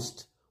lengthy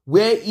post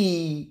where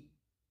he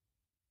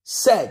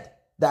said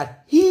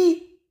that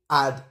he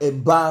had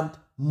embalmed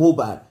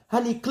Mohbad.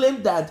 And he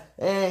claimed that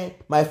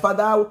my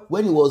father,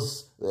 when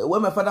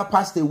my father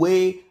passed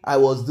away, I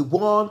was the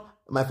one.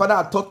 My father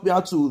had taught me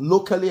how to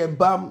locally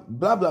embalm,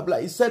 blah, blah, blah.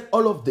 He said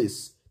all of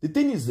this. The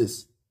thing is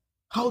this.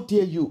 How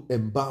dare you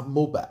embalm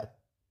Mohbad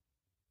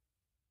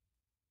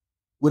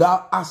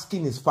without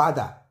asking his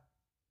father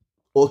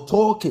or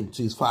talking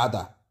to his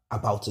father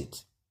about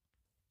it?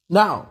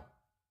 Now,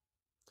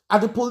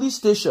 at the police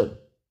station,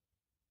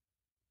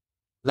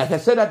 like I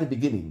said at the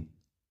beginning,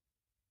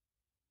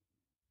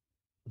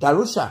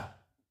 Darosha,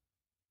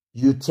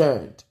 you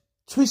turned,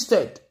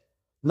 twisted.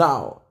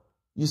 Now,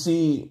 you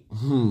see,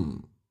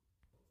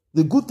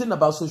 the good thing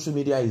about social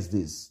media is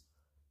this.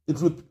 It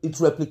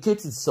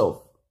replicates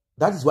itself.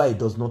 That is why it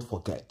does not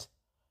forget.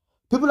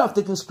 People have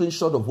taken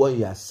screenshot of what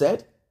he has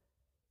said.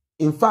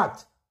 In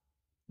fact,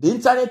 the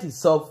internet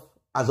itself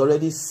has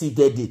already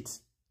seeded it.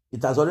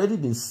 It has already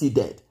been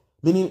seeded,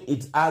 meaning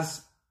it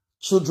has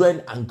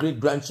children and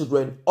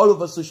great-grandchildren all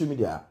over social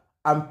media,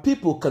 and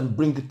people can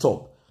bring it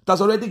up. It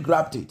has already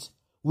grabbed it,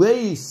 where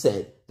he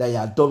said that he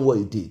had done what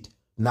he did.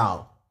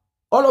 Now,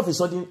 all of a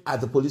sudden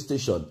at the police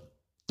station,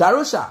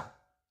 Darosha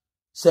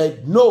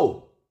said,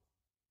 no,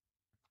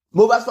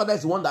 Mohbad's father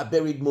is the one that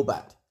buried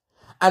Mohbad,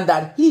 and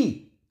that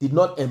he did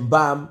not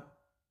embalm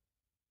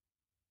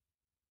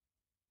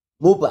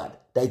Mohbad,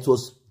 that it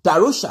was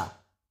Darosha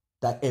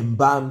that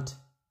embalmed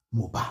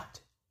Mohbad.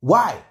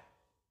 Why?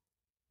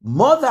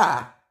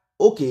 Mother,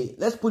 okay,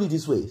 let's put it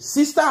this way.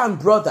 Sister and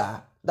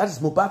brother, that is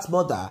Mohbad's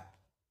mother,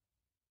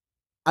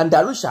 and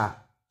Darosha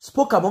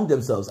spoke among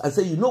themselves and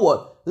said, you know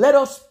what? Let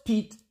us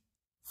pit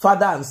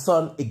father and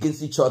son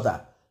against each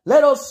other.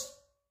 Let us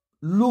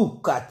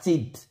look at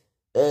it.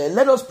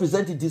 Let us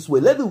present it this way.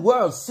 Let the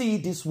world see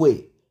it this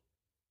way.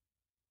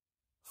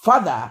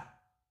 Father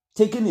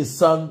taking his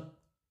son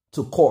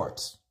to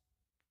court.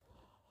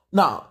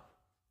 Now,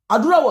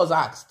 Adura was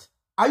asked,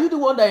 are you the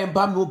one that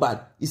embalmed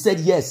Mohbad? He said,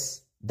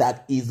 yes,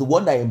 that is the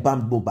one that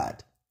embalmed Mohbad.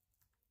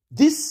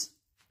 This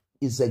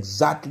is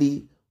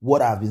exactly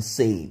what I've been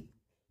saying.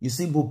 You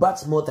see,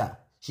 Mohbad's mother,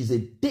 she's a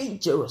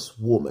dangerous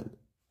woman.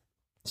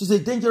 She's a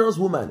dangerous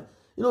woman.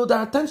 You know, there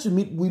are times you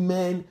meet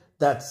women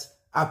that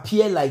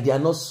appear like they are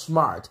not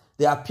smart.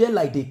 They appear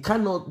like they are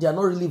not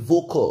really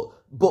vocal.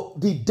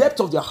 But the depth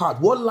of their heart,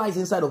 what lies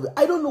inside of it,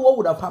 I don't know what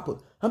would have happened.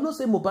 I'm not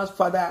saying Mohbad's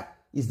father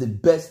is the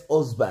best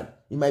husband.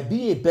 He might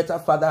be a better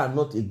father and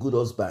not a good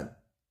husband.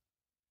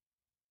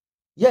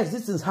 Yes,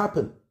 these things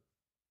happen.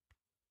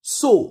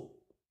 So,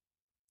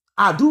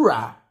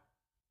 Adura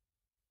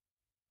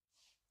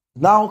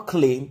now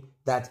claim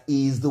that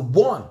he is the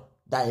one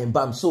that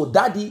embalmed. So,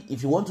 daddy,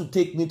 if you want to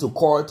take me to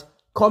court,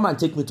 come and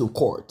take me to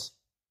court.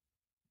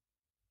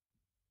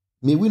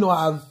 May we not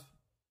have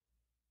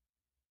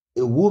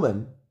a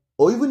woman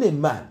or even a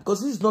man,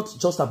 because this is not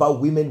just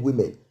about women.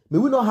 May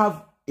we not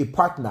have a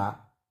partner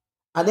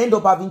and end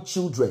up having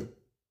children.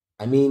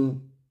 I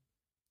mean,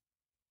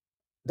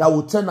 that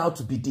will turn out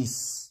to be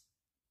this.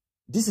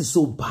 This is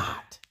so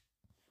bad.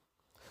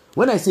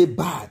 When I say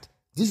bad,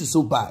 this is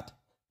so bad.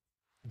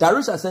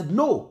 Darosha said,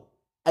 no,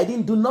 I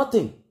didn't do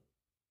nothing.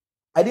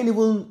 I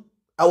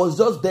was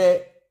just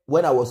there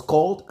when I was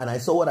called and I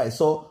saw what I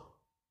saw.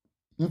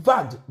 In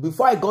fact,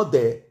 before I got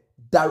there,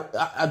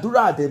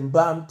 Adura had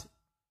embalmed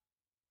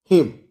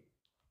him.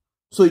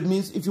 So it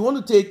means if you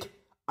want to take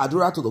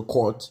Adura to the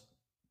court,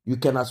 you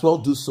can as well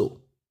do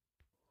so.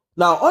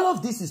 Now, all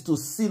of this is to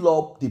seal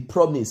up the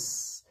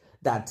promise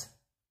that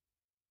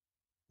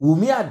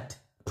Wunmi had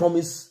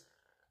promised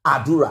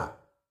Adura,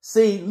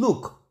 saying,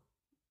 look,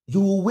 you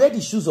will wear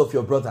the shoes of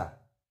your brother.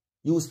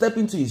 You will step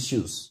into his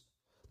shoes.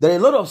 There are a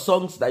lot of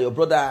songs that your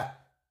brother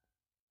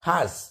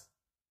has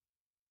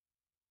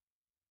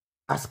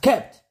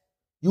kept.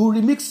 You will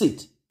remix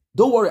it.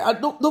 Don't worry.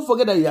 Don't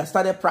forget that you have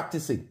started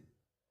practicing.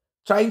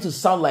 Trying to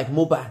sound like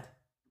Mohbad.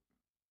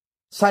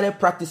 Started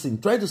practicing.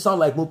 Trying to sound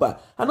like Mohbad.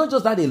 And not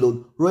just that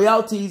alone.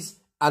 Royalties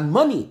and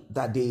money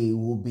that they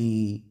will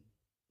be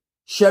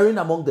sharing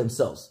among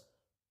themselves.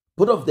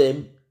 Both of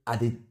them are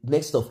the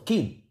next of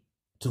kin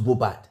to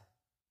Mohbad.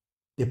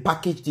 They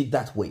packaged it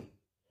that way.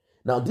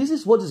 Now, this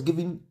is what is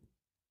giving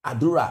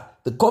Adura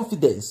the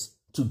confidence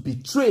to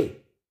betray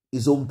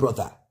his own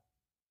brother.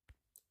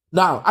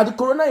 Now, at the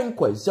coroner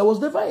inquest, there was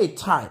never a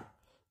time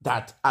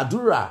that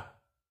Adura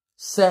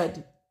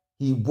said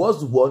he was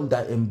the one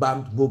that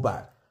embalmed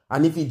Mohbad.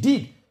 And if he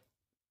did,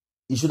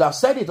 he should have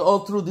said it all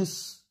through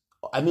this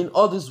I mean,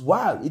 all this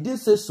while, he didn't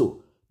say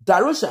so.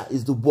 Darosha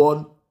is the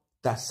one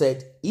that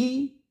said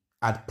he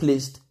had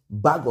placed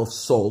bag of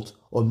salt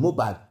on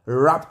Mohbad,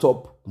 wrapped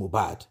up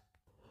Mohbad.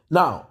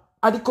 Now,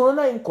 at the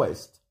coroner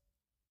inquest,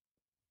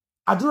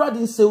 Adura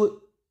didn't say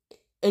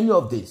any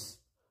of this.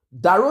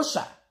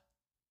 Darosha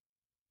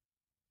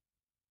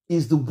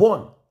is the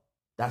one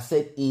that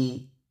said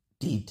he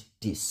did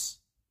this.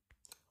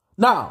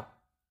 Now,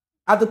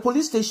 at the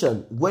police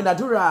station, when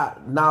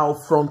Adura now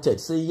fronted,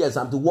 saying, yes,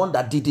 I'm the one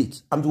that did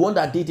it. I'm the one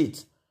that did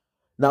it.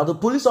 Now, the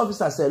police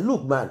officer said,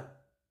 look, man,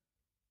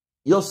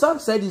 your son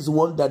said he's the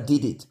one that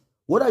did it.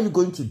 What are you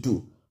going to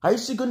do? Are you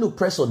still going to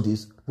press on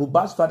this?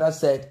 Mohbad's father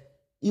said,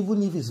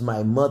 even if it's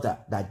my mother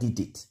that did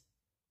it,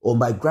 or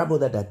my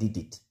grandmother that did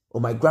it,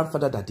 or my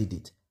grandfather that did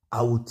it,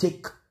 I will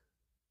take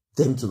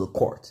them to the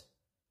court.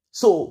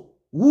 So,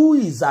 who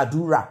is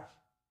Adura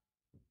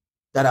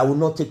that I will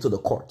not take to the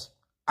court?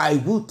 I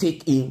will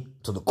take him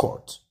to the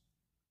court.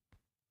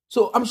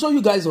 So, I'm sure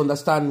you guys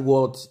understand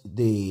what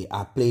they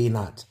are playing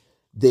at.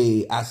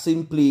 They are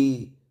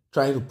simply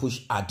trying to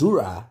push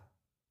Adura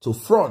to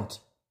front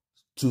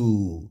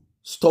to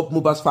stop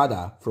Mohbad's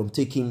father from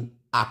taking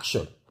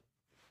action.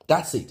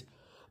 That's it.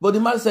 But the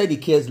man said he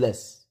cares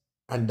less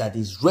and that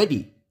he's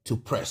ready to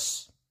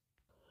press.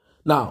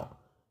 Now,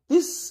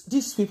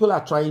 these people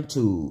are trying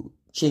to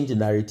change the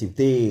narrative.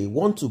 They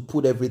want to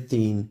put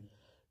everything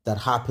that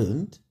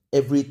happened,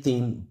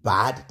 everything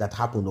bad that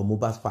happened on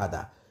Mohbad's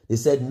father. They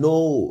said,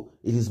 no,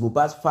 it is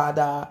Mohbad's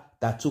father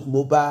that took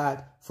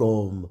Mohbad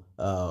from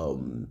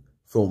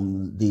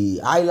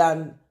the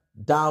island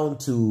down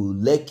to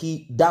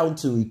Lekki, down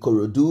to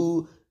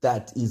Ikorodu,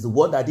 that is the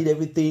one that did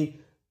everything.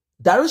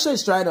 Darosha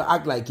is trying to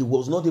act like he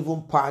was not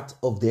even part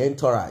of the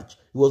entourage.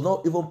 He was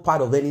not even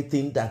part of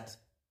anything that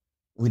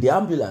with the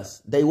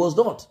ambulance. That he was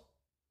not.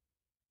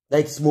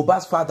 That it's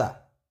Mohbad's father.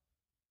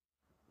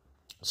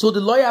 So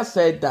the lawyer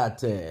said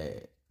that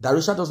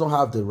Darosha does not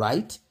have the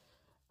right.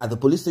 At the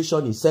police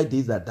station, he said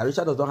this, that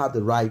Darosha does not have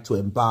the right to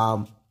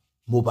embalm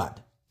Mohbad.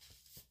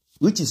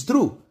 Which is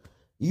true.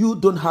 You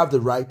don't have the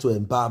right to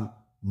embalm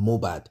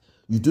Mohbad.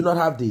 You do not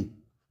have the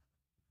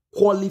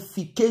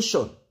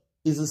qualification.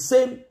 It's the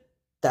same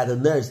that the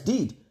nurse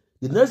did.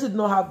 The nurse did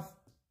not have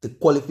the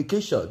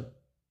qualification,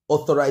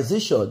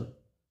 authorization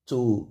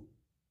to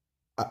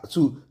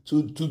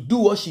do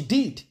what she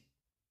did.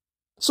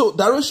 So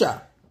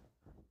Darosha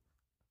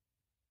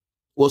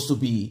was to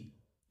be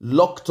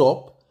locked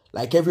up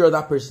like every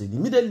other person.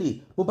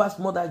 Immediately, Mohbad's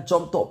mother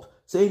jumped up,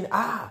 saying,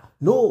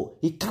 no,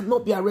 he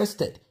cannot be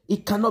arrested. He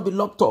cannot be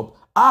locked up.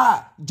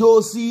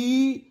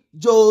 Josie,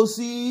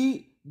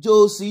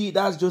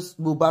 that's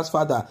just Mohbad's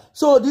father.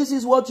 So this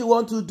is what you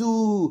want to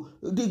do.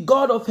 The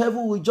God of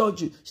heaven will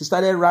judge you. She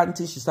started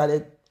ranting. She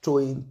started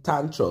throwing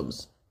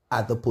tantrums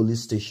at the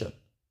police station,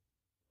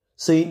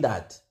 saying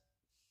that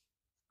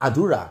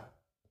Adura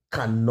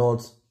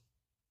cannot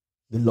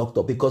be locked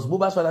up because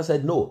Mohbad's father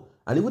said no.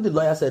 And even the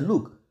lawyer said,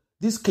 look,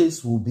 this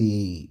case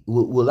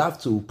will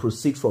have to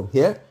proceed from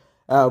here.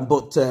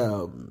 But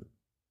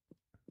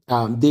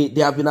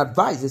they have been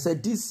advised. They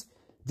said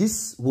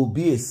this will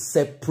be a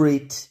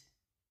separate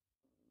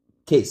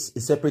case, a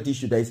separate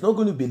issue, that it's not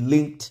going to be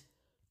linked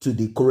to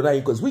the coroner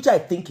inquest, which I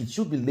think it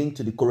should be linked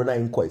to the coroner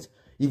inquest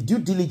if due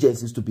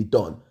diligence is to be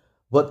done.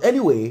 But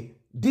anyway,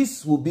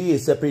 this will be a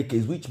separate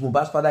case, which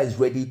Mohbad's father is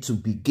ready to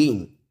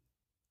begin.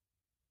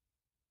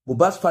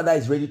 Mohbad's father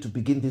is ready to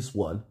begin this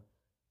one.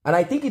 And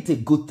I think it's a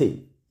good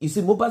thing. You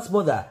see, Mohbad's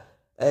mother,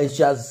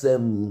 she has,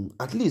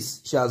 at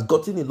least, she has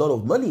gotten a lot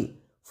of money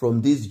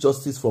from this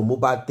justice for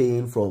Mohbad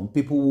thing, from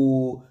people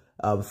who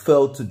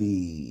fell to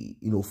the,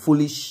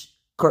 foolish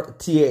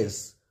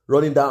tears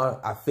running down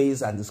her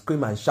face and the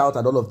scream and shout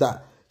and all of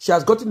that. She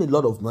has gotten a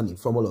lot of money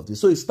from all of this.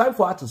 So it's time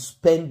for her to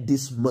spend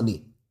this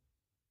money.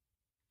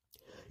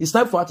 It's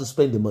time for her to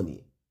spend the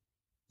money.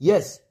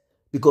 Yes,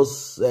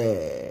 because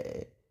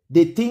they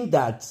think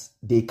that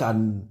they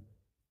can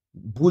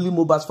bully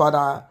Mohbad's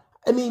father.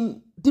 I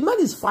mean, the man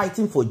is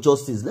fighting for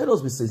justice. Let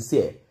us be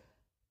sincere.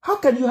 How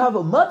can you have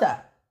a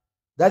mother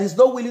that is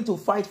not willing to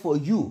fight for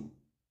you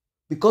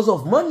because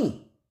of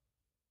money?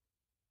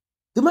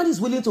 The man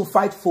is willing to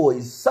fight for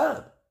his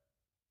son.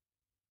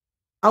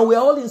 And we're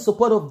all in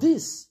support of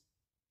this.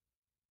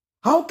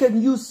 How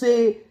can you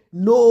say,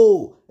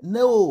 no?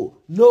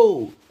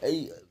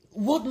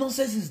 What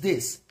nonsense is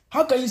this?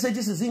 How can you say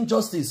this is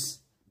injustice?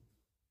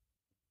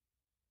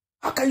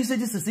 How can you say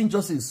this is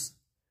injustice?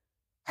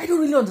 I don't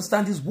really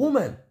understand this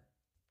woman.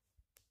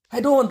 I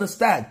don't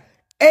understand.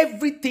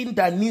 Everything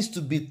that needs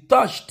to be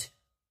touched,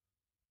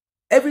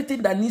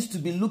 everything that needs to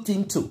be looked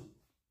into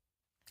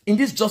in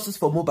this justice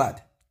for Mohbad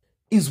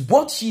is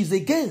what she is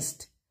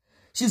against.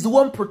 She's the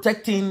one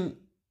protecting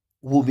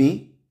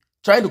Wunmi,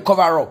 trying to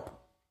cover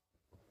up.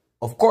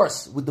 Of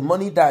course, with the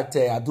money that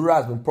Adura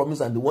has been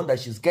promised and the one that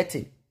she's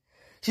getting.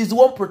 She's the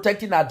one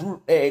protecting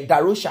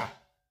Darosha.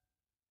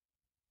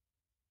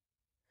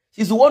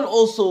 She's the one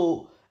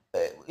also,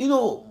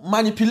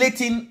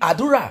 manipulating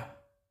Adura.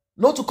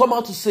 Not to come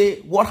out to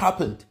say what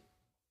happened.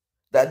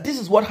 That this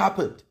is what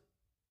happened.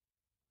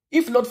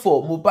 If not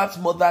for Mohbad's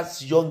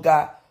mother's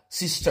younger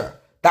sister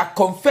that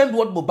confirmed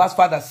what Mohbad's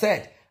father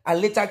said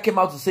and later came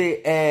out to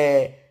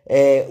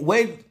say,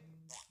 when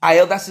our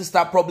elder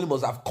sister probably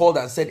must have called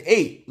and said,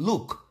 hey,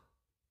 look,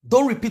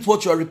 don't repeat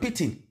what you are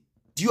repeating.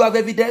 Do you have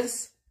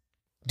evidence?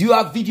 Do you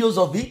have videos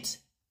of it?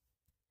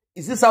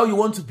 Is this how you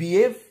want to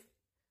behave?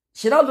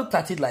 She now looked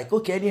at it like,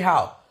 okay,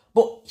 anyhow.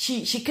 But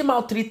she came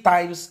out 3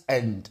 times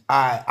and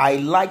I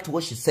liked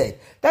what she said.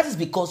 That is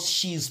because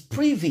she's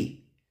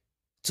privy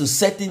to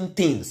certain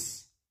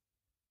things.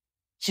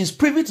 She's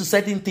privy to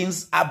certain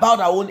things about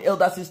her own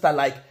elder sister.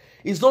 Like,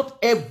 it's not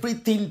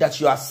everything that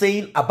you are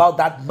saying about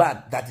that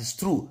man that is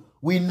true.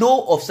 We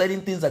know of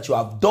certain things that you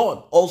have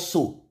done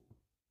also.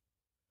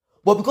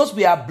 But because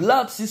we are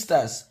blood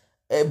sisters,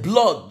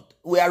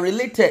 we are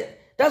related.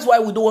 That's why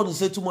we don't want to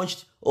say too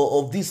much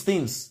of these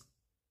things.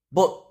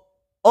 But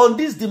on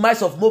this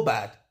demise of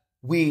Mohbad,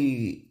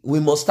 we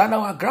must stand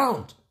our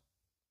ground.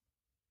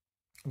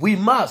 We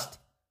must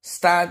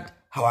stand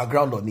our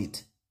ground on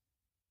it.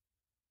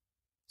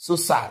 So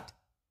sad.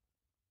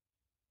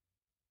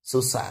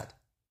 So sad.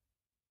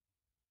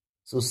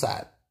 So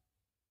sad.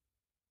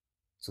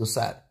 So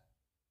sad.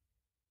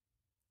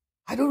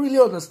 I don't really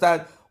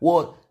understand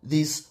what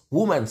this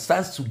woman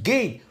stands to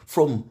gain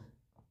from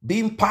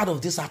being part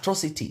of this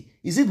atrocity.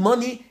 Is it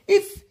money?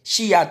 If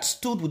she had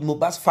stood with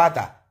Mohbad's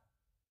father,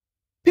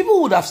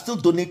 people would have still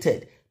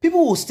donated.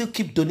 People will still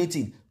keep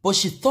donating. But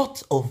she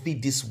thought of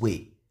it this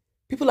way.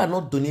 People are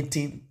not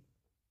donating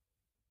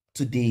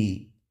to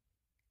the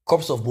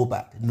corpse of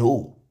Mohbad.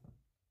 No.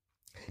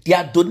 They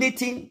are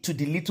donating to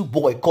the little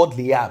boy called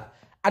Liam.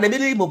 And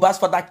immediately Mohbad's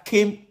father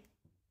came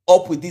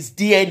up with this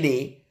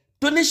DNA.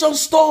 Donation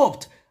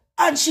stopped.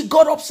 And she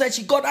got upset.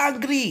 She got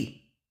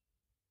angry.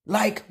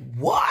 Like,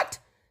 what?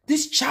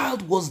 This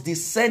child was the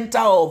center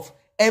of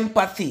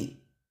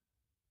empathy.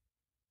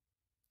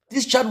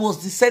 This child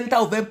was the center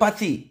of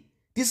empathy.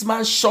 This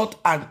man shot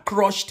and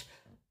crushed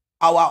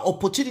our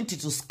opportunity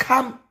to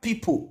scam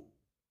people.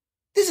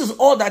 This is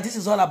all that this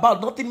is all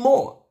about, nothing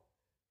more.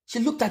 She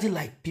looked at it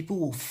like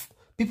people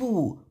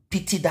will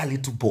pity that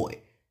little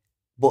boy.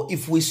 But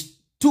if we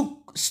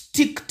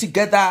stick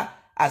together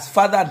as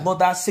father and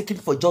mother seeking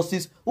for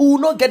justice, we will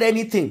not get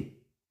anything.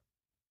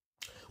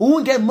 We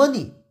won't get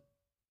money.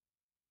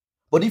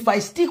 But if I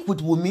stick with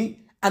Wunmi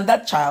and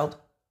that child,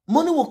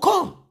 money will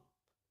come.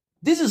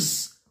 This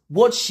is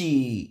what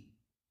she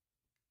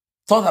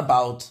thought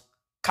about,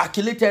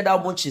 calculated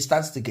how much she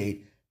stands to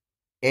gain.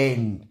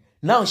 And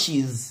now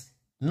she's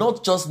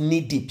not just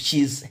knee deep,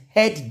 she's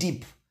head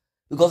deep.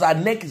 Because her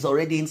neck is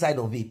already inside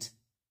of it.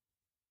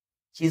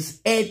 She's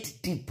head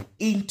deep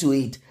into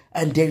it.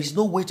 And there is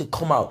no way to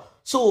come out.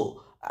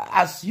 So,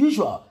 as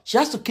usual, she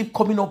has to keep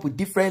coming up with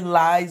different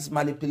lies,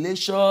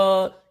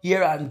 manipulation,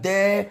 here and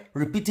there,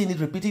 repeating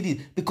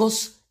it.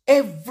 Because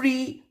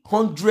every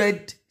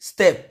 100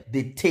 step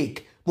they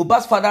take,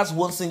 Mohbad's father's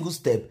one single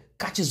step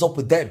catches up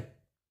with them.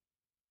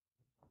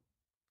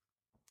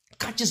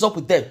 Catches up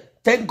with them.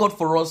 Thank God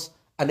for us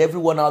and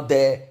everyone out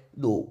there,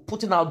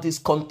 putting out this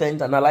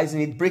content,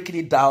 analyzing it, breaking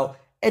it down,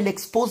 and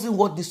exposing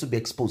what needs to be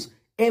exposed.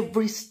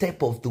 Every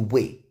step of the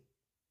way.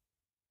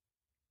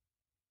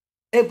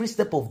 Every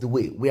step of the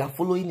way, we are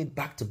following it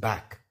back to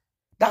back.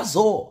 That's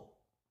all.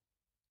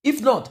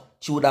 If not,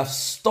 she would have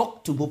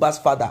stuck to Mohbad's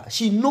father.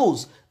 She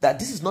knows that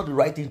this is not the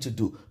right thing to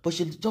do. But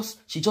she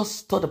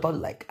just thought about it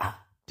like,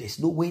 there's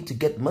no way to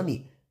get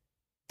money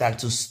than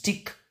to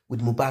stick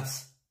with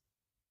Mohbad's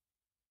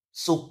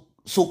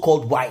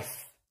so-called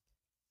wife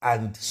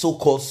and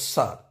so-called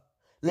son.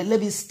 Let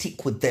me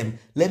stick with them.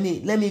 Let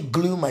me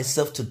glue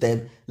myself to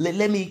them.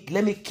 Let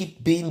me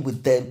keep being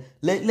with them.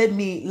 Let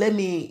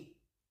me.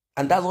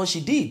 And that's what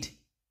she did.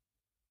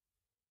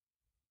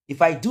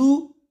 If I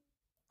do,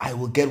 I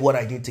will get what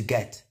I need to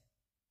get.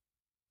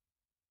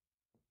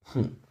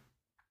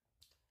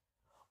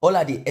 All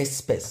are the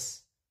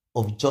experts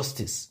of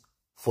justice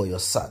for your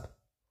son.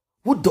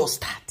 Who does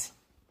that?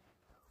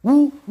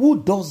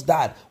 Who does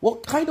that?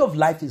 What kind of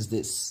life is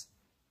this?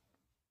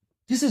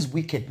 This is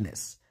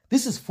wickedness.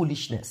 This is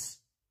foolishness.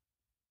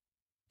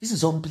 This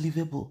is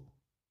unbelievable.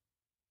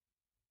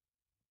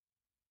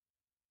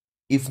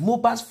 If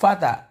Mohbad's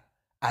father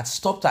had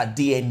stopped her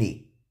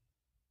DNA,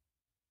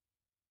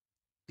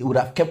 they would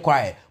have kept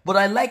quiet. But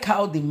I like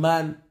how the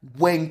man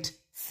went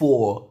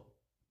for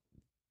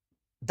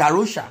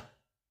Darosha.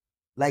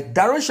 Like,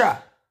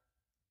 Darosha,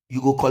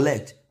 you go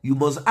collect. You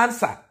must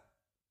answer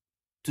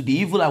to the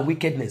evil and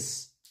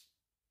wickedness.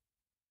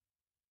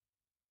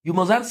 You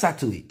must answer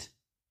to it.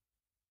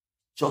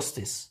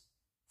 Justice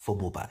for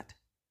Mohbad.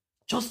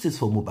 Justice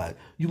for Mohbad.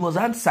 You must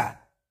answer.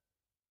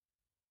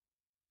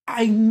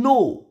 I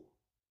know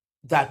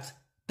that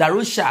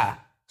Darosha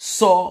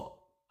saw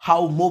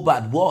how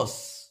Mohbad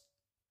was.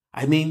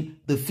 I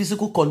mean, the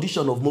physical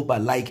condition of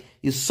Mohbad. Like,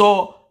 he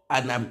saw,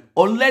 and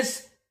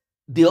unless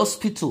the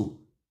hospital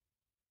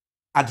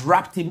had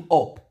wrapped him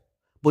up.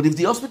 But if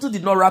the hospital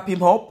did not wrap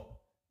him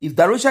up, if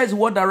Darosha is the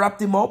one that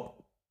wrapped him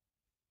up,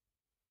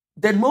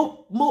 then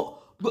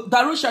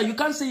Darosha, you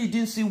can't say you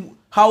didn't see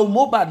how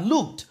Mohbad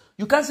looked.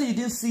 You can't say you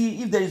didn't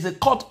see if there is a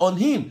cut on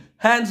him,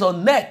 hands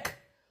on neck.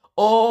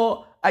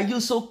 Or are you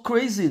so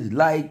crazy?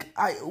 Like,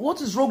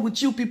 what is wrong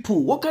with you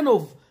people? What kind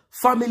of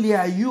family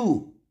are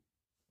you?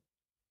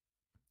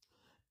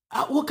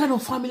 What kind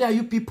of family are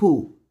you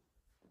people?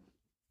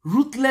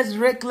 Ruthless,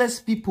 reckless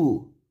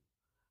people.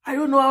 I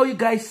don't know how you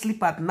guys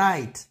sleep at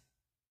night.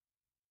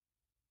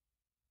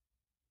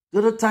 The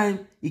other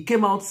time, he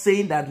came out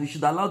saying that we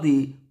should allow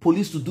the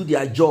police to do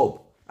their job.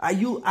 Are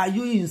you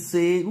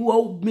insane?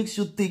 Who makes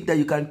you think that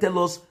you can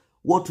tell us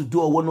what to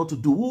do or what not to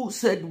do? Who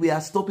said we are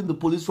stopping the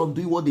police from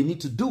doing what they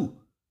need to do?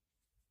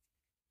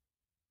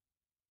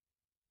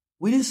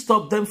 We didn't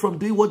stop them from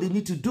doing what they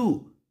need to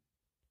do.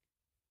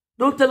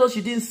 Don't tell us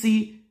you didn't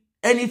see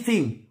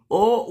anything.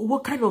 Or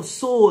what kind of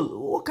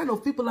soul? What kind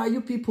of people are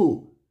you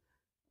people?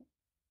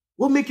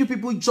 What make you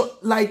people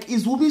like,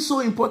 is Wunmi so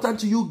important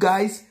to you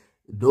guys?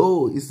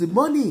 No, it's the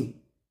money.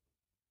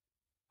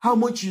 How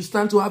much you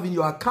stand to have in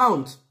your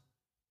account.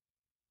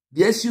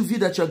 The SUV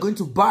that you're going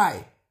to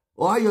buy.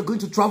 Or how you're going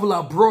to travel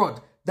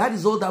abroad. That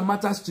is all that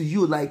matters to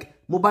you. Like,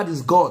 Mohbad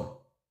is gone.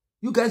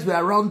 You guys were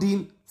around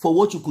him for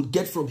what you could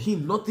get from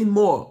him. Nothing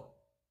more.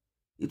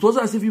 It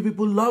wasn't as if you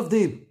people loved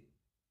him.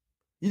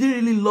 You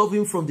didn't really love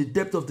him from the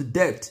depth of the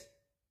depth.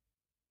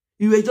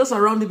 You were just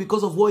around him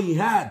because of what he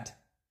had.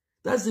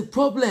 That's the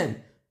problem.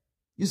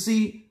 You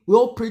see, we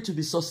all pray to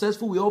be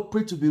successful. We all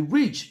pray to be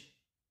rich.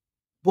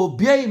 But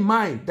bear in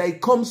mind that it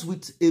comes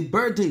with a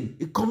burden.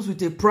 It comes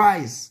with a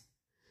price.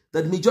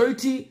 That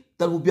majority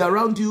that will be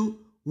around you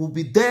will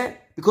be there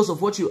because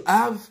of what you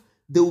have.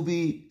 They will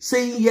be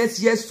saying yes,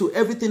 yes to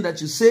everything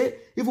that you say.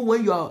 Even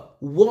when you are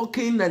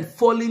walking and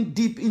falling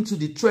deep into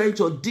the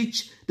trench or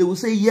ditch, they will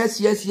say yes,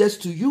 yes, yes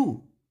to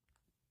you.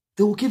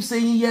 They will keep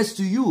saying yes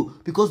to you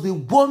because they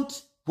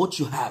want what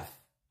you have.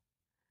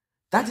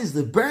 That is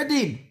the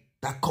burden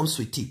that comes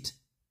with it.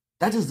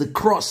 That is the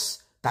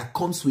cross that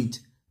comes with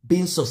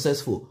being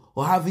successful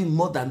or having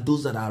more than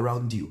those that are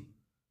around you.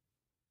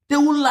 They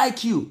won't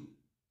like you.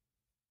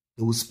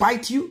 They will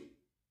spite you,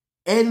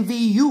 envy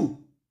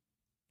you,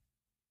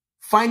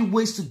 find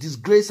ways to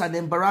disgrace and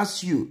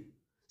embarrass you,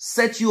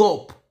 set you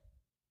up.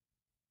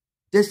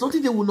 There's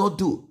nothing they will not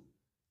do.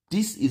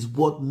 This is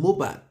what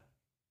Mohbad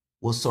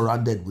was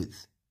surrounded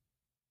with.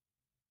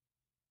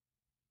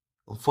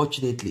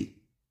 Unfortunately,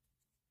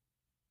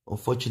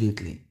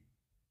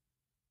 Mohbad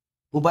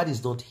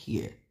is not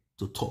here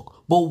to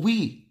talk, but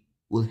we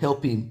will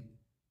help him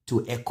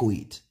to echo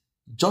it.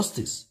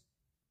 Justice,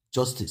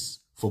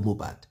 justice for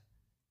Mohbad.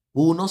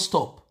 We will not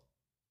stop.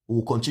 We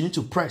will continue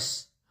to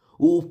press.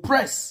 We will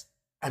press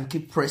and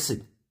keep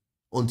pressing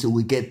until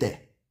we get there.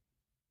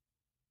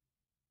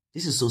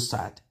 This is so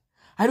sad.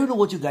 I don't know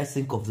what you guys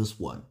think of this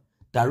one.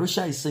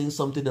 Darosha is saying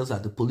something else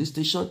at the police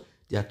station.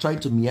 They are trying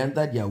to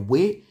meander their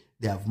way.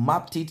 They have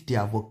mapped it. They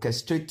have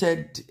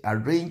orchestrated,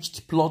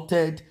 arranged,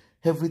 plotted,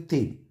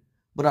 everything.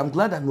 But I'm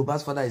glad that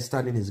Mohbad's father is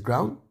standing his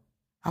ground.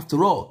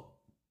 After all,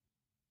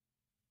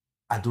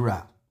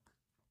 Adura,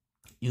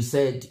 you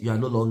said you are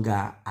no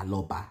longer a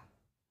lover.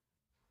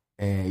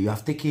 You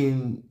have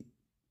taken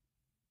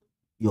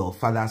your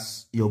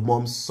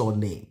mom's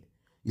surname.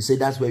 You say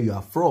that's where you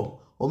are from.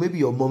 Or maybe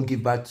your mom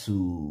gave birth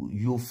to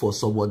you for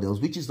someone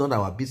else, which is not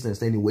our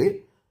business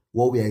anyway.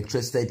 What we are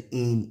interested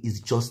in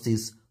is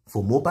justice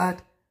for Mohbad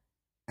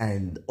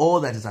and all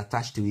that is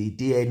attached to it.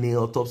 DNA,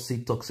 autopsy,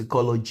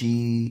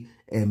 toxicology,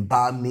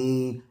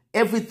 embalming,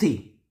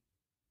 everything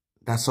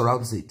that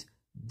surrounds it.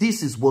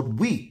 This is what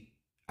we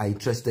are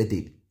interested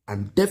in.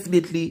 And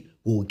definitely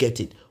we will get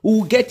it. We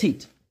will get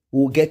it. We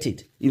will get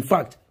it. In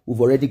fact,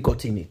 we've already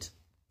gotten it.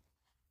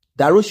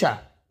 Darosha,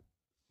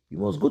 you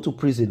must go to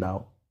prison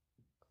now.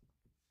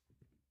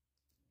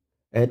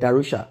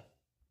 Darosha,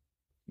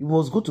 you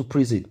must go to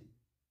prison.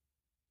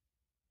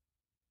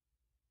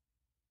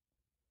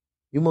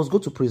 You must go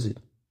to prison.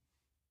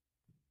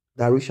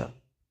 Darosha.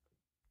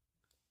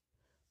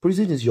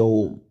 Prison is your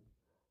home.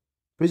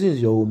 Prison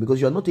is your home because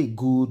you are not a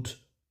good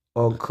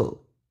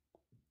uncle.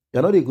 You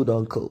are not a good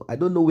uncle. I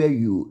don't know where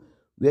you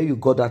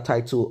got that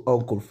title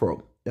uncle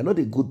from. You are not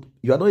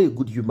a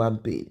good human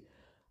being.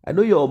 I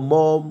know your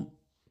mom,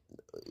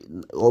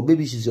 or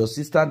maybe she's your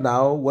sister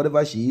now,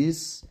 whatever she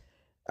is.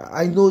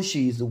 I know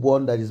she is the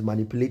one that is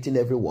manipulating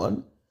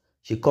everyone.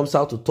 She comes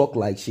out to talk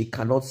like she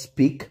cannot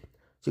speak.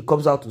 She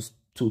comes out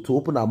to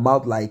open her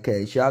mouth like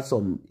she has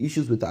some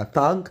issues with her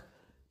tongue.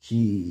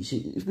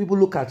 If people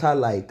look at her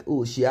like,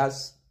 oh, she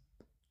has...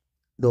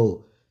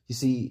 No, you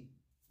see,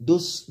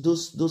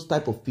 those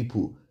type of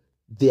people,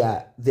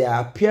 their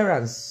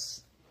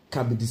appearance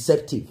can be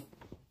deceptive.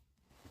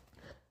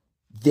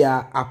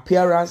 Their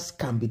appearance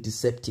can be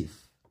deceptive.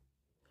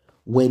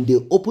 When they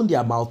open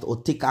their mouth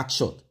or take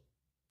action.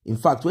 In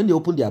fact, when they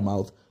open their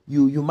mouth,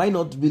 you might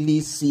not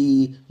really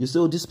see, you say,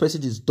 oh, this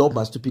person is dumb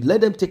and stupid.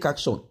 Let them take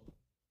action.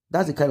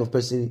 That's the kind of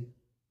person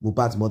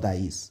Mohbad's mother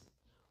is.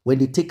 When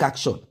they take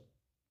action,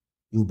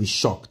 you'll be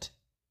shocked.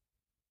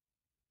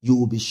 You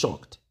will be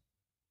shocked.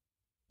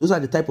 Those are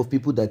the type of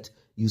people that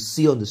you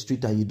see on the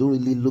street and you don't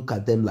really look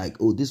at them like,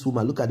 oh, this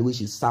woman, look at the way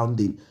she's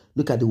sounding.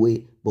 Look at the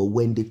way, but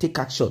when they take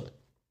action,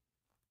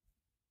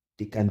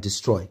 they can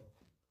destroy.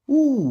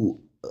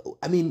 Who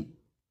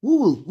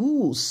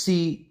will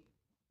see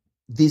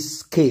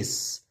this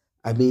case,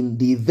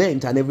 the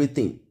event and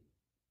everything,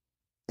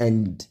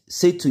 and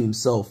say to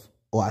himself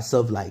or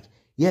herself like,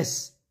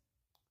 yes,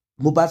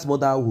 Mohbad's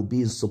mother will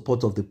be in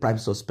support of the prime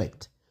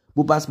suspect.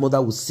 Mohbad's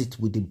mother will sit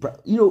with the,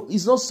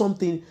 it's not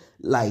something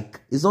like,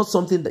 it's not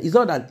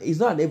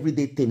an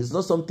everyday thing. It's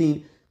not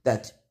something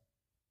that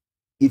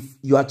if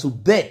you are to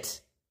bet,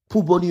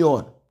 put money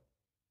on,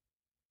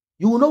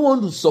 you will not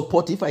want to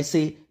support. If I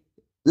say,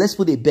 let's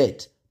put a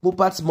bet,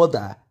 Mohbad's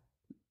mother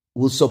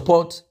will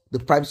support the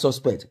prime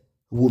suspect,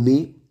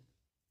 Wunmi,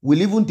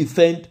 will even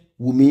defend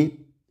Wunmi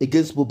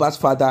against Mohbad's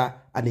father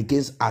and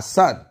against her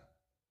son.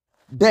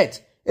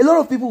 Bet. A lot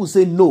of people will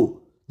say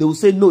no. They will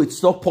say, no,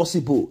 it's not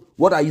possible.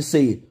 What are you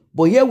saying?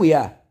 But here we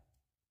are.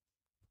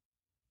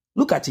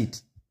 Look at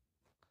it.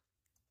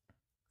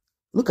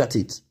 Look at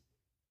it.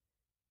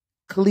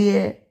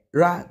 Clearer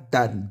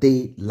than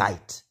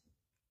daylight.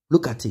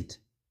 Look at it.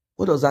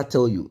 What does that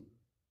tell you?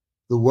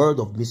 The world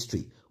of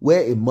mystery,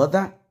 where a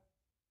mother,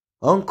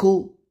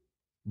 uncle,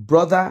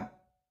 brother,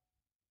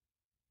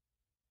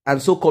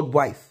 and so-called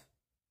wife,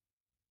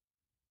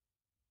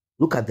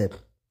 look at them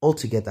all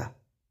together.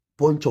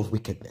 Bunch of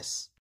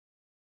wickedness.